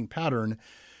repeating pattern.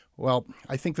 Well,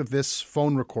 I think that this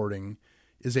phone recording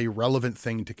is a relevant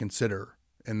thing to consider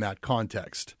in that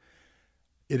context.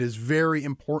 It is very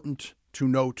important to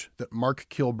note that Mark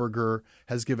Kielburger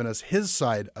has given us his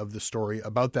side of the story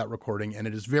about that recording, and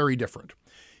it is very different.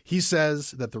 He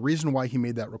says that the reason why he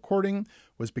made that recording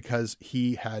was because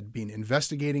he had been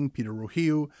investigating Peter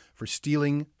Ruhiu for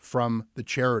stealing from the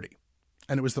charity.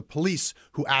 And it was the police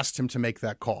who asked him to make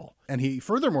that call. And he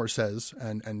furthermore says,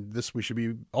 and this we should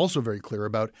be also very clear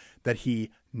about, that he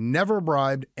never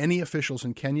bribed any officials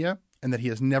in Kenya and that he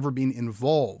has never been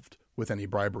involved with any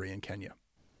bribery in Kenya.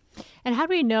 And how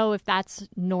do we know if that's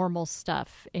normal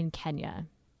stuff in Kenya?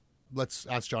 Let's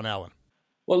ask John Allen.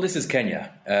 Well, this is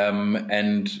Kenya,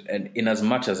 and in as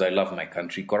much as I love my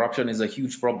country, corruption is a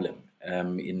huge problem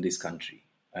in this country,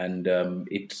 and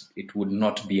it would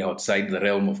not be outside the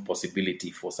realm of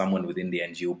possibility for someone within the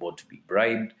NGO board to be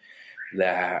bribed.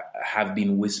 There have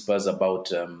been whispers about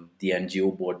the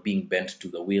NGO board being bent to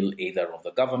the will either of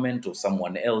the government or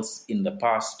someone else in the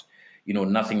past.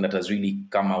 Nothing that has really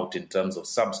come out in terms of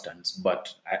substance,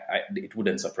 but it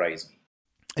wouldn't surprise me.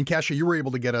 And Kasia, you were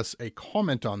able to get us a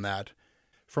comment on that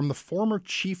from the former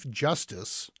Chief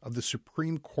Justice of the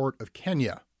Supreme Court of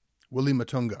Kenya, Willie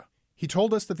Mutunga. He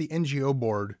told us that the NGO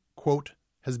board, quote,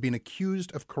 has been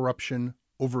accused of corruption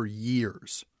over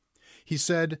years. He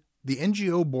said the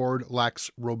NGO board lacks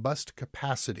robust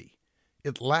capacity.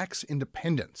 It lacks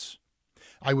independence.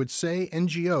 I would say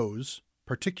NGOs,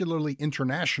 particularly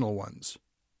international ones,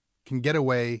 can get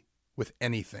away with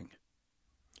anything.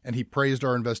 And he praised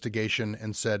our investigation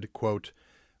and said, quote,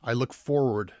 I look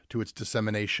forward to its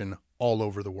dissemination all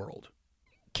over the world.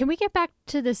 Can we get back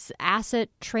to this asset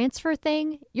transfer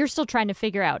thing? You're still trying to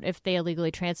figure out if they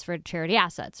illegally transferred charity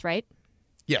assets, right?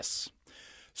 Yes.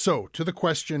 So, to the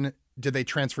question, did they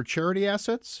transfer charity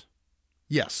assets?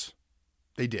 Yes,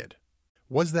 they did.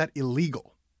 Was that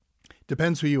illegal?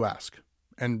 Depends who you ask.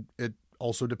 And it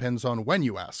also depends on when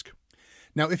you ask.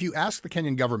 Now, if you ask the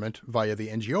Kenyan government via the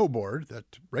NGO board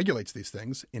that regulates these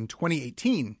things, in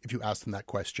 2018, if you ask them that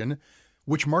question,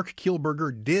 which Mark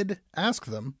Kielburger did ask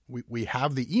them, we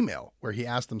have the email where he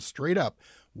asked them straight up,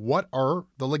 what are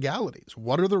the legalities?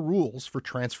 What are the rules for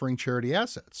transferring charity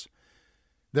assets?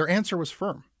 Their answer was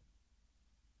firm.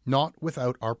 not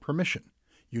without our permission.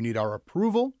 You need our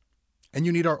approval, and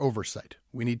you need our oversight.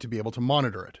 We need to be able to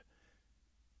monitor it.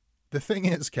 The thing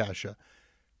is, Kasia,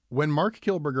 when Mark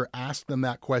Kilberger asked them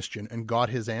that question and got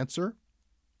his answer,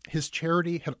 his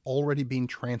charity had already been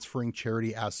transferring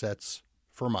charity assets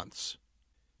for months.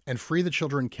 And Free the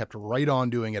Children kept right on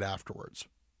doing it afterwards.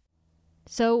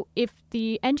 So if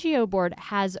the NGO board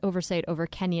has oversight over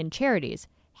Kenyan charities,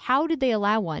 how did they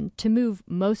allow one to move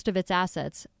most of its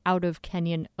assets out of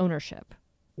Kenyan ownership?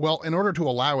 Well, in order to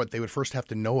allow it, they would first have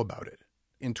to know about it.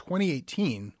 In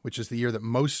 2018, which is the year that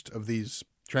most of these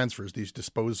transfers, these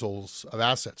disposals of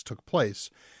assets took place,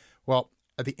 well,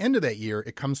 at the end of that year,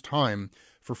 it comes time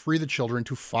for Free the Children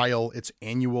to file its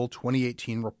annual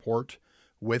 2018 report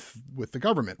with the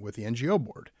government, with the NGO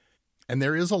board. And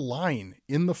there is a line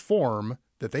in the form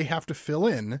that they have to fill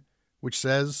in which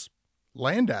says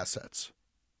land assets.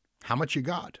 How much you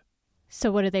got?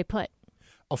 So what did they put?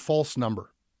 A false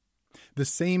number. The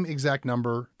same exact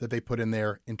number that they put in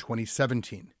there in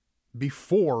 2017,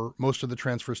 before most of the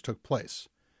transfers took place.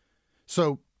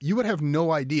 So you would have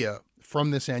no idea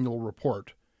from this annual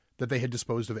report that they had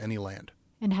disposed of any land.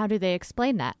 And how do they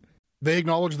explain that? They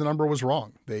acknowledged the number was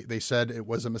wrong. They said it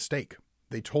was a mistake.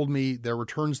 They told me their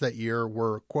returns that year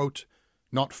were, quote,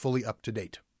 not fully up to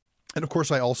date. And of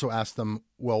course, I also asked them,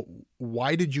 well,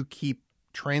 why did you keep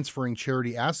transferring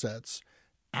charity assets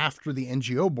after the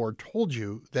NGO board told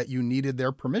you that you needed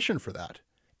their permission for that?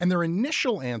 And their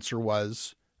initial answer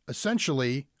was,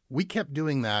 essentially, we kept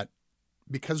doing that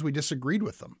because we disagreed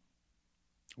with them.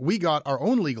 We got our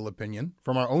own legal opinion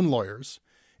from our own lawyers,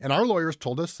 and our lawyers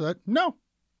told us that, no,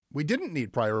 we didn't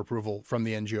need prior approval from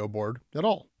the NGO board at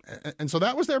all. And so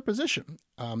that was their position.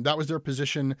 That was their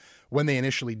position when they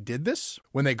initially did this,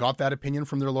 when they got that opinion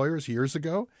from their lawyers years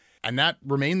ago. And that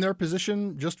remained their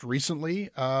position just recently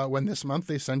when this month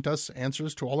they sent us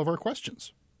answers to all of our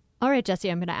questions. All right, Jesse,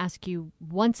 I'm going to ask you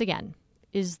once again,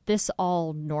 is this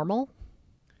all normal?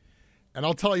 And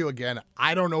I'll tell you again,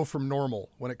 I don't know from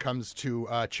normal when it comes to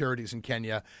charities in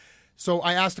Kenya. So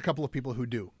I asked a couple of people who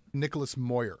do. Nicholas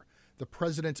Moyer, the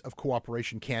president of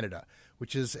Cooperation Canada,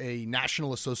 which is a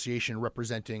national association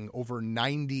representing over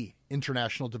 90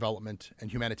 international development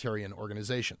and humanitarian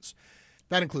organizations.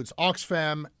 That includes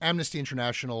Oxfam, Amnesty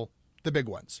International, the big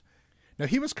ones. Now,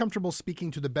 he was comfortable speaking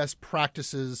to the best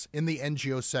practices in the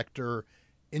NGO sector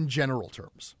in general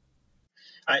terms.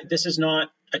 This is not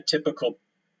a typical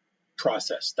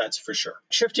process, that's for sure.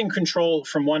 Shifting control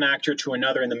from one actor to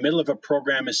another in the middle of a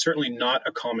program is certainly not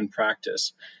a common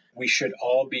practice. We should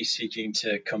all be seeking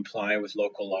to comply with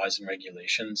local laws and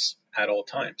regulations at all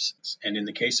times. And in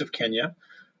the case of Kenya,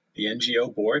 the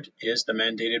NGO board is the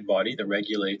mandated body that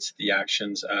regulates the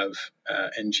actions of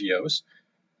NGOs,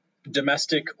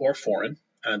 domestic or foreign,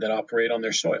 that operate on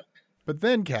their soil. But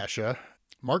then, Kasia,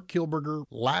 Mark Kilberger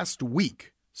last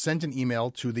week sent an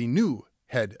email to the new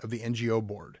head of the NGO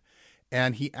board.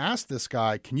 And he asked this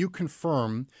guy, can you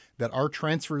confirm that our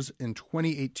transfers in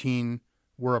 2018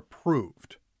 were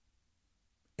approved?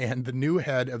 And the new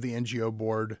head of the NGO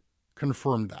board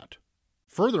confirmed that.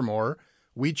 Furthermore,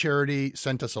 We Charity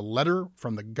sent us a letter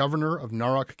from the governor of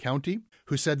Narok County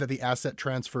who said that the asset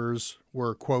transfers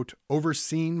were, quote,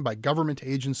 overseen by government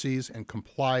agencies and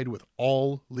complied with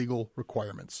all legal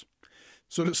requirements.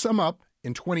 So to sum up,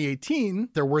 in 2018,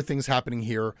 there were things happening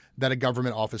here that a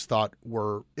government office thought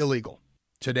were illegal.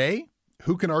 Today,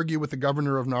 who can argue with the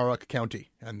governor of Narok County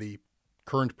and the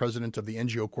current president of the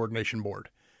NGO Coordination Board?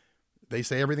 They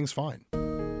say everything's fine.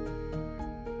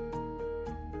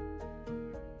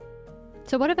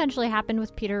 So what eventually happened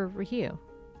with Peter Ruhiu?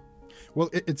 Well,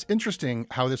 it's interesting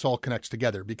how this all connects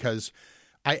together because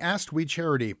I asked We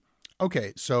Charity,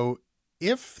 okay, so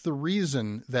if the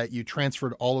reason that you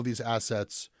transferred all of these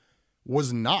assets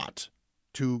was not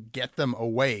to get them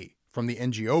away from the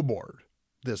NGO board,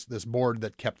 this board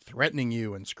that kept threatening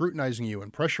you and scrutinizing you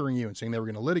and pressuring you and saying they were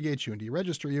going to litigate you and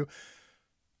deregister you,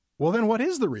 well, then what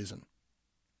is the reason?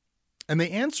 And they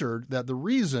answered that the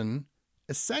reason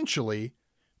essentially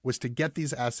was to get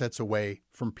these assets away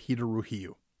from Peter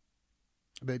Ruhiu.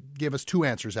 They gave us two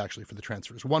answers, actually, for the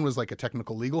transfers. One was like a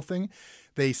technical legal thing.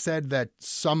 They said that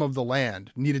some of the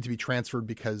land needed to be transferred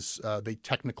because they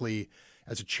technically,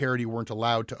 as a charity, weren't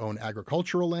allowed to own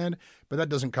agricultural land, but that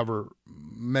doesn't cover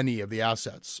many of the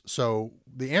assets. So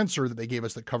the answer that they gave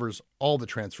us that covers all the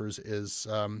transfers is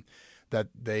that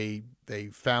they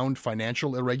found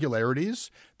financial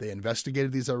irregularities. They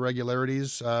investigated these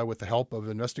irregularities with the help of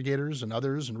investigators and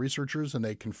others and researchers, and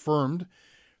they confirmed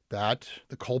that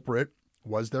the culprit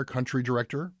was their country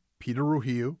director, Peter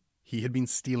Ruhiu. He had been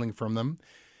stealing from them,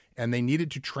 and they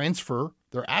needed to transfer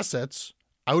their assets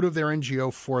out of their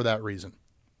NGO for that reason.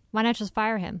 Why not just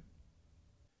fire him?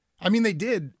 I mean, they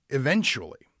did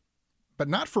eventually, but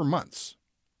not for months.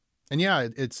 And yeah,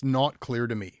 it's not clear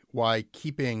to me why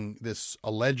keeping this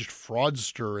alleged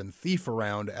fraudster and thief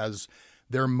around as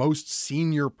their most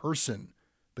senior person,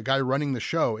 the guy running the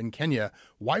show in Kenya,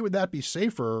 why would that be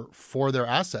safer for their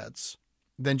assets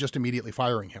than just immediately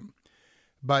firing him?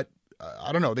 But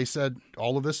I don't know. They said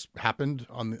all of this happened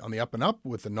on the up and up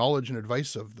with the knowledge and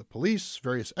advice of the police.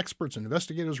 Various experts and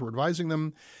investigators were advising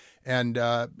them. And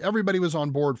everybody was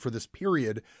on board for this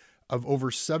period of over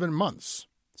 7 months.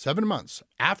 7 months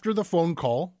after the phone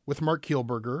call with Mark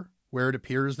Kielburger, where it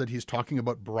appears that he's talking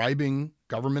about bribing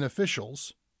government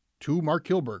officials to Mark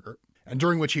Kielburger, and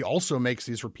during which he also makes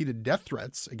these repeated death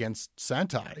threats against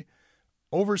Santai,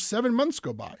 over 7 months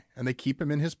go by, and they keep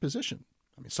him in his position.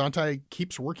 I mean, Santai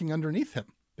keeps working underneath him.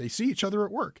 They see each other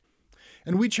at work.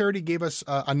 And We Charity gave us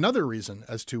another reason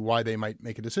as to why they might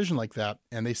make a decision like that,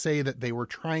 and they say that they were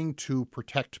trying to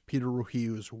protect Peter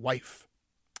Ruhiu's wife,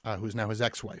 who's now his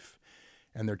ex-wife,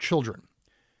 and their children.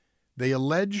 They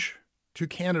allege to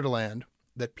Canadaland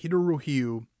that Peter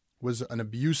Ruhiu was an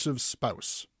abusive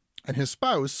spouse, and his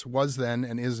spouse was then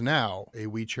and is now a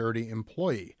We Charity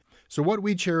employee. So what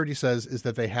We Charity says is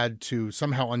that they had to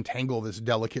somehow untangle this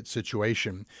delicate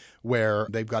situation where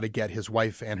they've got to get his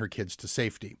wife and her kids to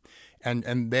safety.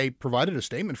 And they provided a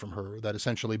statement from her that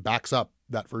essentially backs up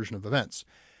that version of events.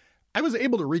 I was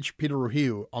able to reach Peter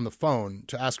Ruhiu on the phone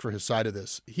to ask for his side of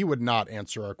this. He would not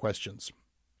answer our questions.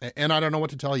 And I don't know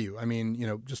what to tell you. I mean,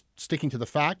 just sticking to the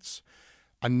facts,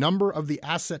 a number of the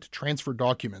asset transfer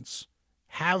documents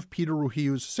have Peter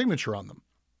Ruhiu's signature on them.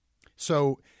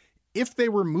 So if they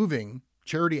were moving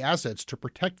charity assets to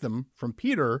protect them from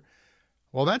Peter,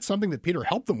 well, that's something that Peter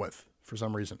helped them with for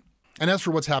some reason. And as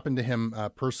for what's happened to him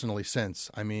personally since,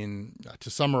 I mean, to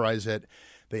summarize it,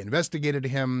 they investigated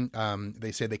him.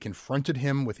 They say they confronted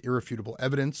him with irrefutable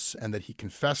evidence and that he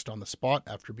confessed on the spot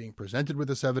after being presented with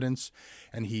this evidence.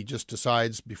 And he just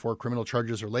decides before criminal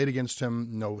charges are laid against him,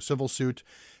 no civil suit,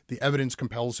 the evidence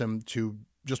compels him to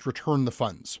just return the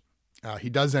funds. He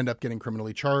does end up getting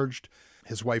criminally charged.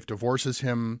 His wife divorces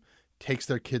him, takes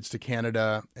their kids to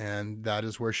Canada, and that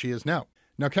is where she is now.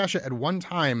 Now, Kasia, at one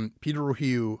time, Peter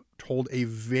Ruhiu told a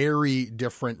very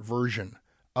different version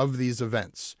of these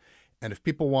events. And if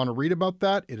people want to read about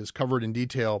that, it is covered in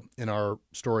detail in our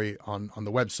story on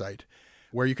the website,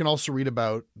 where you can also read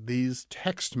about these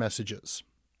text messages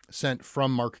sent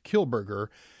from Mark Kielburger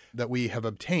that we have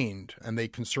obtained, and they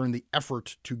concern the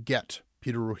effort to get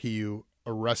Peter Ruhiu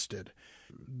arrested.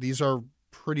 These are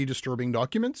pretty disturbing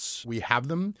documents. We have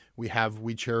them. We have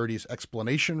We Charity's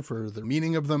explanation for the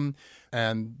meaning of them,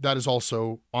 and that is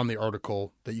also on the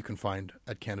article that you can find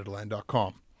at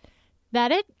Canadaland.com.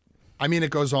 That it? I mean,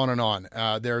 it goes on and on.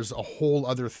 There's a whole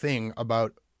other thing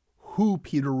about who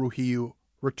Peter Ruhiu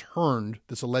returned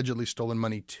this allegedly stolen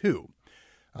money to.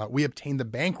 We obtained the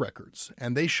bank records,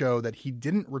 and they show that he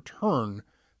didn't return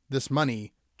this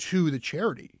money to the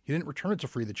charity. He didn't return it to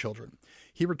Free the Children.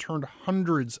 He returned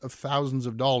hundreds of thousands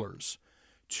of dollars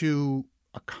to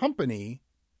a company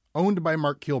owned by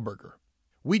Mark Kielburger.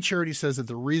 We Charity says that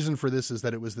the reason for this is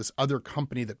that it was this other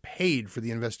company that paid for the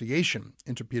investigation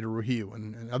into Peter Ruhiu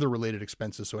and other related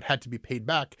expenses, so it had to be paid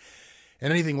back.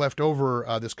 And anything left over,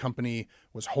 this company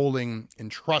was holding in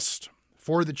trust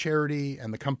for the charity,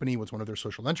 and the company was one of their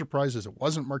social enterprises. It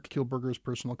wasn't Mark Kielburger's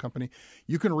personal company.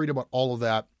 You can read about all of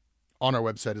that on our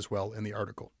website as well in the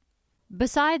article.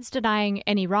 Besides denying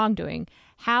any wrongdoing,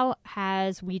 how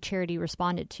has We Charity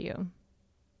responded to you?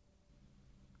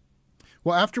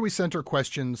 Well, after we sent our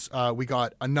questions, we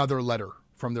got another letter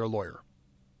from their lawyer.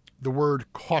 The word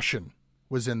caution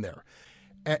was in there.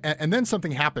 And then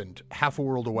something happened half a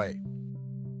world away.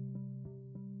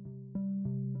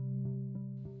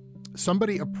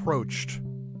 Somebody approached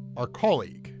our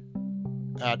colleague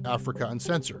at Africa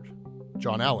Uncensored,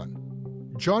 John Allen.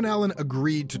 John Allen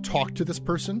agreed to talk to this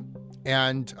person.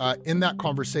 And in that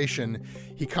conversation,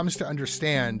 he comes to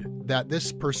understand that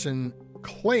this person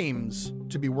claims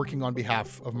to be working on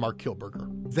behalf of Mark Kielburger.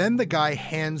 Then the guy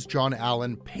hands John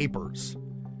Allen papers,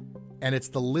 and it's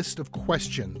the list of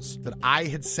questions that I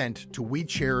had sent to We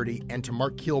Charity and to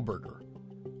Mark Kielburger,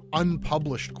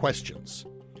 unpublished questions.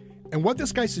 And what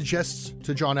this guy suggests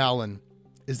to John Allen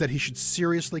is that he should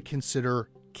seriously consider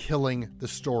killing the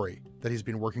story that he's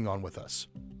been working on with us.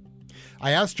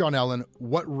 I asked John Allen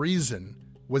what reason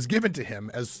was given to him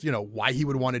as, why he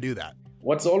would want to do that.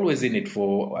 What's always in it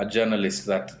for a journalist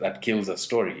that kills a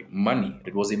story? Money.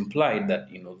 It was implied that,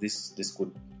 this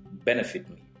could benefit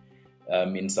me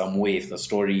in some way if the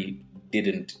story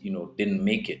didn't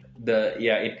make it.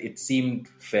 It seemed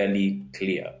fairly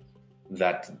clear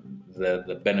that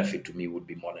the benefit to me would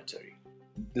be monetary.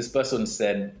 This person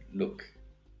said, look,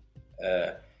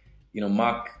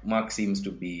 Mark seems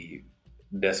to be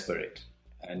desperate,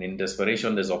 and in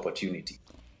desperation there's opportunity.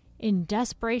 In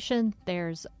desperation,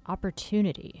 there's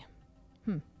opportunity.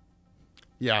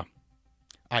 Yeah.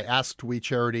 I asked We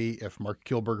Charity if Mark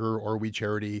Kielburger or We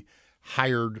Charity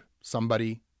hired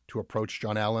somebody to approach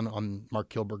John Allen on Mark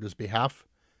Kielburger's behalf.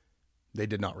 They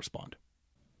did not respond.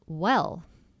 Well,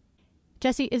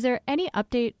 Jesse, is there any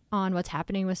update on what's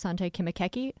happening with Santai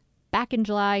Kimakeki? Back in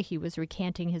July, he was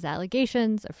recanting his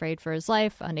allegations, afraid for his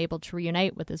life, unable to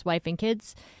reunite with his wife and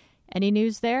kids. Any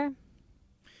news there?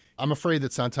 I'm afraid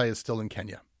that Santai is still in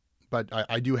Kenya, but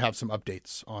I do have some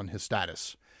updates on his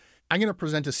status. I'm going to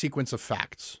present a sequence of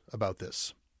facts about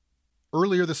this.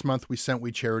 Earlier this month, we sent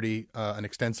We Charity an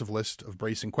extensive list of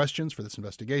bracing questions for this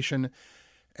investigation,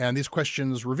 and these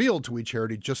questions revealed to We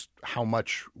Charity just how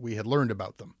much we had learned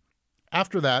about them.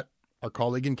 After that, our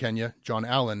colleague in Kenya, John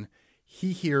Allen,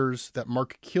 he hears that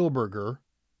Mark Kielburger,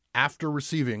 after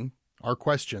receiving our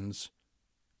questions,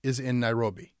 is in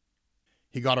Nairobi.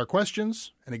 He got our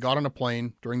questions, and he got on a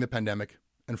plane during the pandemic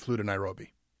and flew to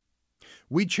Nairobi.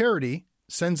 We Charity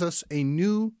sends us a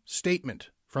new statement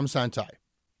from Santai.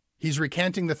 He's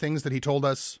recanting the things that he told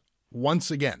us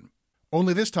once again.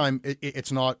 Only this time,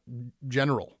 it's not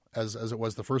general as it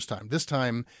was the first time. This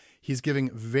time, he's giving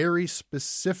very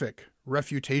specific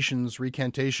refutations,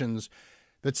 recantations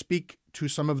that speak to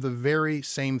some of the very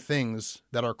same things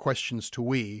that our questions to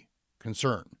we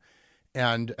concern.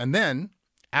 And then,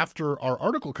 after our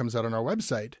article comes out on our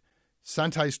website,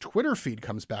 Santai's Twitter feed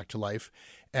comes back to life.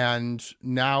 And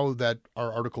now that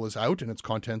our article is out and its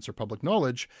contents are public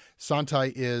knowledge,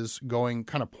 Santai is going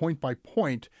kind of point by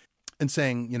point and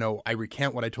saying, I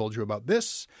recant what I told you about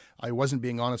this. I wasn't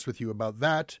being honest with you about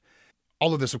that.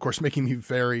 All of this, of course, making me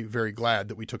very, very glad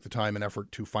that we took the time and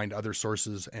effort to find other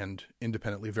sources and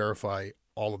independently verify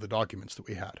all of the documents that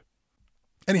we had.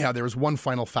 Anyhow, there was one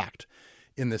final fact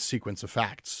in this sequence of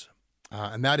facts.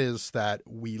 And that is that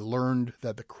we learned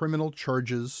that the criminal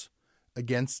charges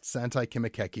against Santai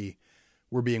Kimakeki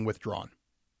were being withdrawn.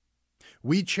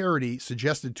 We Charity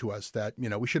suggested to us that,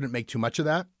 we shouldn't make too much of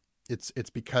that. It's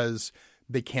because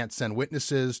they can't send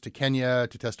witnesses to Kenya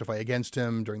to testify against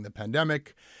him during the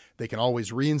pandemic. They can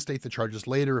always reinstate the charges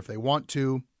later if they want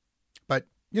to. But,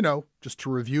 just to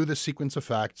review the sequence of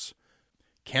facts,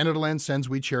 Canadaland sends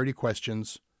We Charity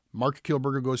questions. Mark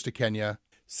Kielburger goes to Kenya.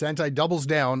 Santai doubles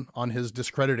down on his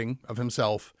discrediting of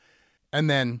himself, and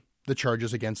then the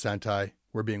charges against Santai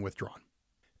were being withdrawn.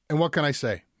 And what can I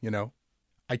say?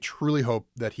 I truly hope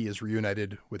that he is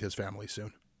reunited with his family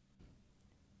soon.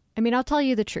 I'll tell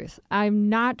you the truth. I'm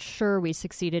not sure we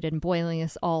succeeded in boiling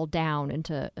this all down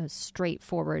into a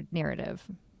straightforward narrative.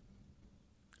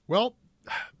 Well,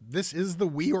 this is the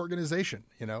We organization,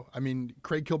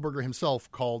 Craig Kielburger himself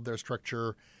called their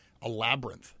structure a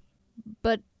labyrinth.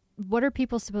 But what are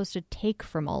people supposed to take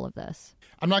from all of this?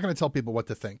 I'm not going to tell people what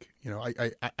to think.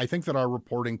 I think that our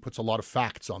reporting puts a lot of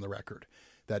facts on the record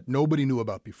that nobody knew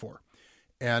about before.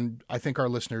 And I think our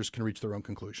listeners can reach their own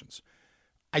conclusions.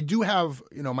 I do have,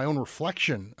 my own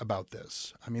reflection about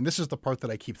this. This is the part that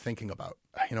I keep thinking about.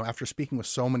 After speaking with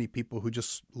so many people who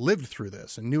just lived through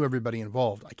this and knew everybody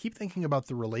involved, I keep thinking about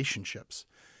the relationships.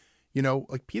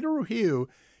 Like Peter Ruhiu,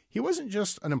 he wasn't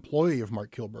just an employee of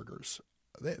Mark Kielburger's.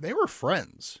 They were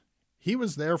friends. He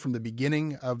was there from the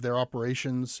beginning of their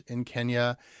operations in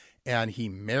Kenya, and he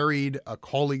married a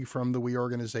colleague from the We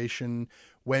organization.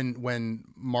 When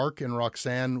Mark and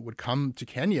Roxanne would come to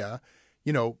Kenya,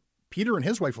 Peter and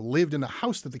his wife lived in a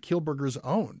house that the Kielburgers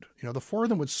owned. The four of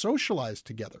them would socialize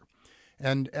together.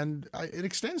 And it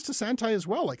extends to Santai as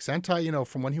well. Like Santai,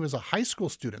 from when he was a high school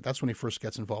student, that's when he first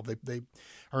gets involved. They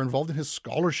are involved in his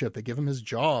scholarship. They give him his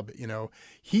job.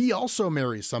 He also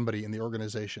marries somebody in the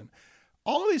organization.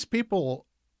 All of these people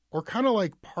are kind of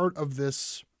like part of the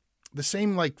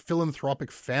same like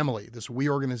philanthropic family, this We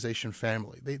organization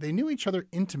family. They knew each other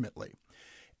intimately.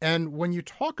 And when you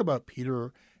talk about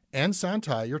Peter and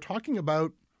Santai, you're talking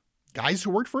about guys who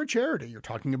worked for a charity. You're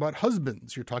talking about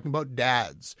husbands. You're talking about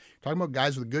dads. You're talking about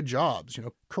guys with good jobs,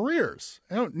 careers.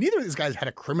 Neither of these guys had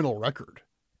a criminal record.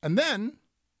 And then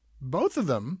both of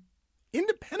them,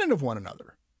 independent of one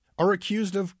another, are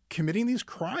accused of committing these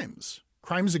crimes.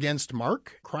 Crimes against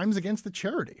Mark, crimes against the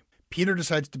charity. Peter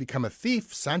decides to become a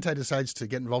thief. Santai decides to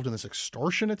get involved in this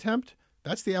extortion attempt.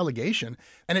 That's the allegation.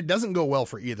 And it doesn't go well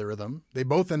for either of them. They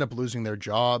both end up losing their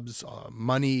jobs,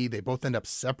 money. They both end up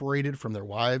separated from their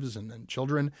wives and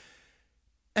children.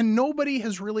 And nobody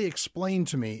has really explained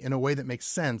to me in a way that makes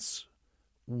sense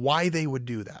why they would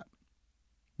do that.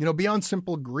 Beyond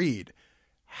simple greed,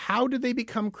 how did they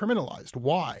become criminalized?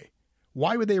 Why?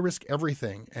 Why would they risk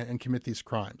everything and commit these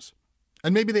crimes?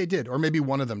 And maybe they did, or maybe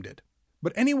one of them did.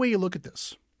 But any way you look at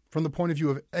this, from the point of view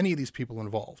of any of these people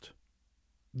involved,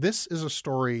 this is a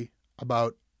story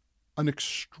about an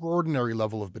extraordinary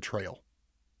level of betrayal.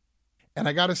 And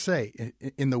I got to say,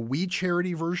 in the We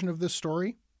Charity version of this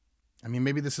story, I mean,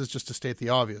 maybe this is just to state the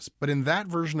obvious, but in that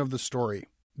version of the story,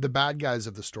 the bad guys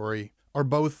of the story are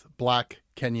both black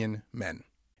Kenyan men.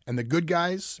 And the good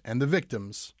guys and the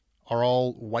victims are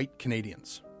all white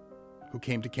Canadians who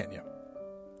came to Kenya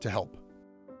to help.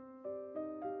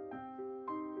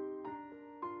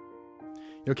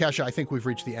 You know, Kasia, I think we've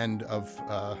reached the end of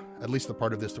at least the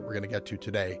part of this that we're going to get to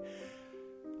today.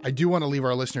 I do want to leave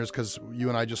our listeners, because you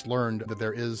and I just learned that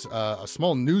there is a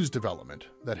small news development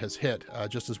that has hit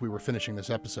just as we were finishing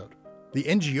this episode. The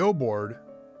NGO board,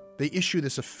 they issue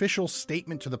this official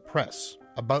statement to the press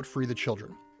about Free the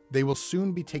Children. They will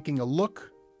soon be taking a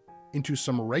look into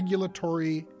some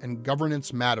regulatory and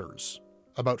governance matters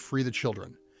about Free the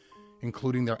Children,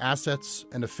 including their assets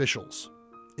and officials,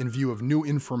 in view of new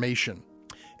information.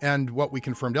 And what we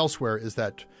confirmed elsewhere is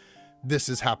that this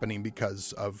is happening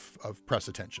because of press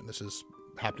attention. This is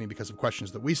happening because of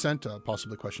questions that we sent,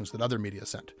 possibly questions that other media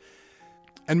sent.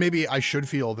 And maybe I should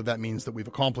feel that means that we've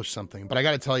accomplished something. But I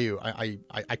got to tell you, I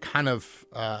kind of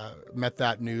met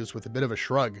that news with a bit of a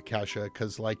shrug, Kasia,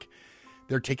 because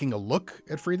they're taking a look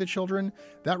at Free the Children.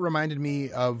 That reminded me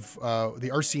of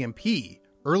the RCMP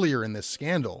earlier in this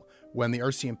scandal, when the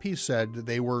RCMP said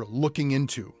they were looking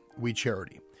into We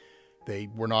Charity. They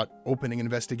were not opening an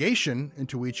investigation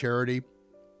into We Charity.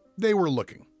 They were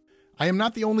looking. I am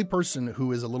not the only person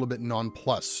who is a little bit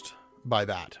nonplussed by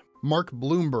that. Mark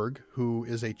Bloomberg, who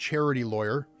is a charity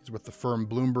lawyer, he's with the firm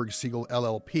Bloomberg Siegel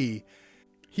LLP,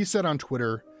 he said on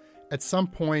Twitter, "At some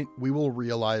point, we will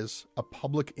realize a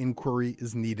public inquiry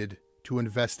is needed to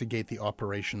investigate the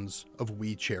operations of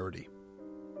We Charity."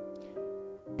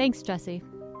 Thanks, Jesse.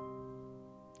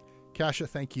 Kasia,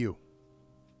 thank you.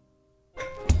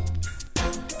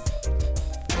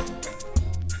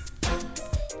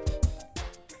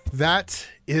 That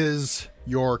is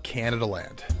your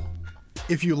Canadaland.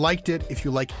 If you liked it, if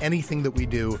you like anything that we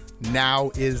do, now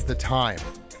is the time.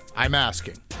 I'm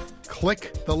asking.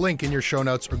 Click the link in your show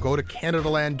notes or go to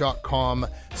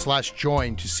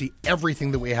canadaland.com/join to see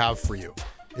everything that we have for you.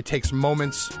 It takes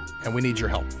moments and we need your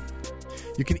help.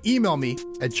 You can email me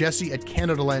at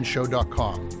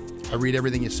jesse@canadalandshow.com. I read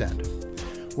everything you send.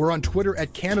 We're on Twitter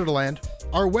at Canadaland.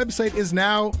 Our website is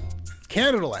now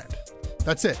Canadaland.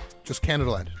 That's it. Just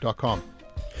canadaland.com.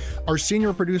 Our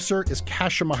senior producer is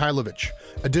Kasia Mihailovich.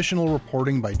 Additional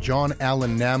reporting by John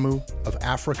Allen Namu of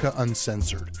Africa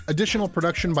Uncensored. Additional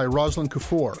production by Rosalind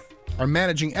Kuffour. Our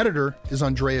managing editor is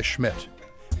Andrea Schmidt.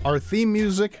 Our theme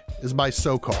music is by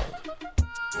So Called.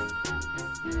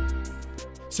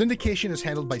 Syndication is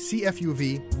handled by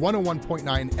CFUV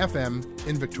 101.9 FM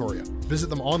in Victoria.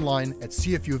 Visit them online at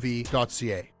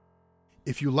cfuv.ca.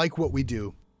 If you like what we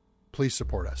do, please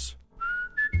support us.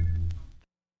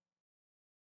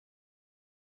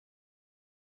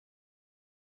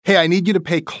 Hey, I need you to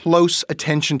pay close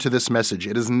attention to this message.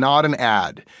 It is not an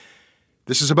ad.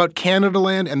 This is about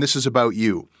Canadaland, and this is about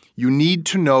you. You need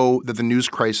to know that the news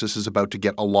crisis is about to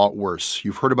get a lot worse.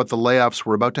 You've heard about the layoffs.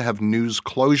 We're about to have news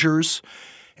closures,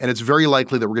 and it's very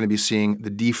likely that we're going to be seeing the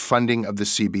defunding of the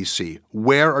CBC.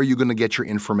 Where are you going to get your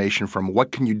information from?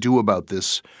 What can you do about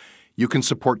this? You can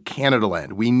support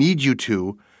Canadaland. We need you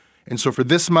to. And so for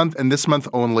this month and this month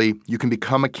only, you can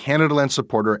become a Canadaland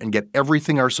supporter and get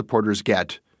everything our supporters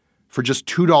get for just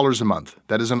 $2 a month.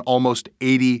 That is an almost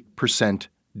 80%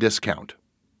 discount.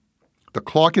 The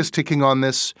clock is ticking on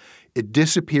this. It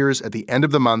disappears at the end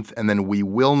of the month, and then we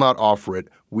will not offer it.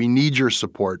 We need your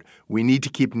support. We need to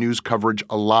keep news coverage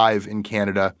alive in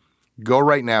Canada. Go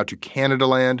right now to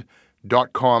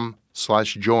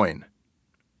canadaland.com/join.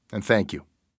 And thank you.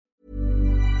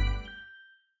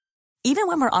 Even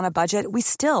when we're on a budget, we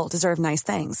still deserve nice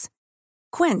things.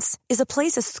 Quince is a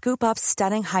place to scoop up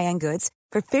stunning high-end goods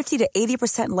for 50 to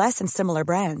 80% less than similar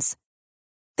brands.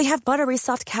 They have buttery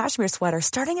soft cashmere sweaters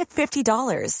starting at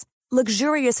 $50,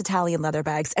 luxurious Italian leather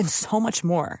bags, and so much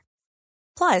more.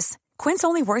 Plus, Quince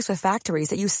only works with factories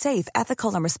that use safe,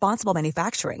 ethical, and responsible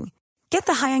manufacturing. Get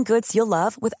the high-end goods you'll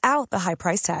love without the high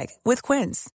price tag with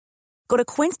Quince. Go to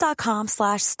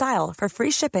quince.com/style for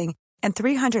free shipping and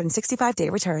 365-day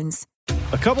returns.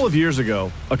 A couple of years ago,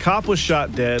 a cop was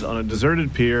shot dead on a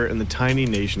deserted pier in the tiny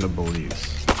nation of Belize.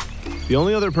 The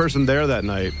only other person there that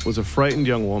night was a frightened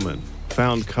young woman,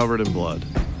 found covered in blood.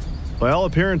 By all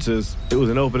appearances, it was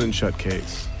an open and shut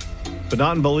case. but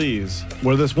not in Belize,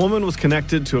 where this woman was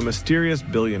connected to a mysterious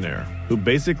billionaire who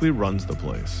basically runs the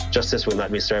place. Justice will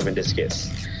not be served in this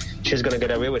case. She's going to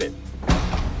get away with it.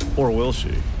 Or will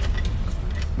she?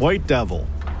 White Devil,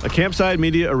 a Campside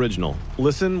Media original.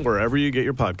 Listen wherever you get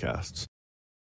your podcasts.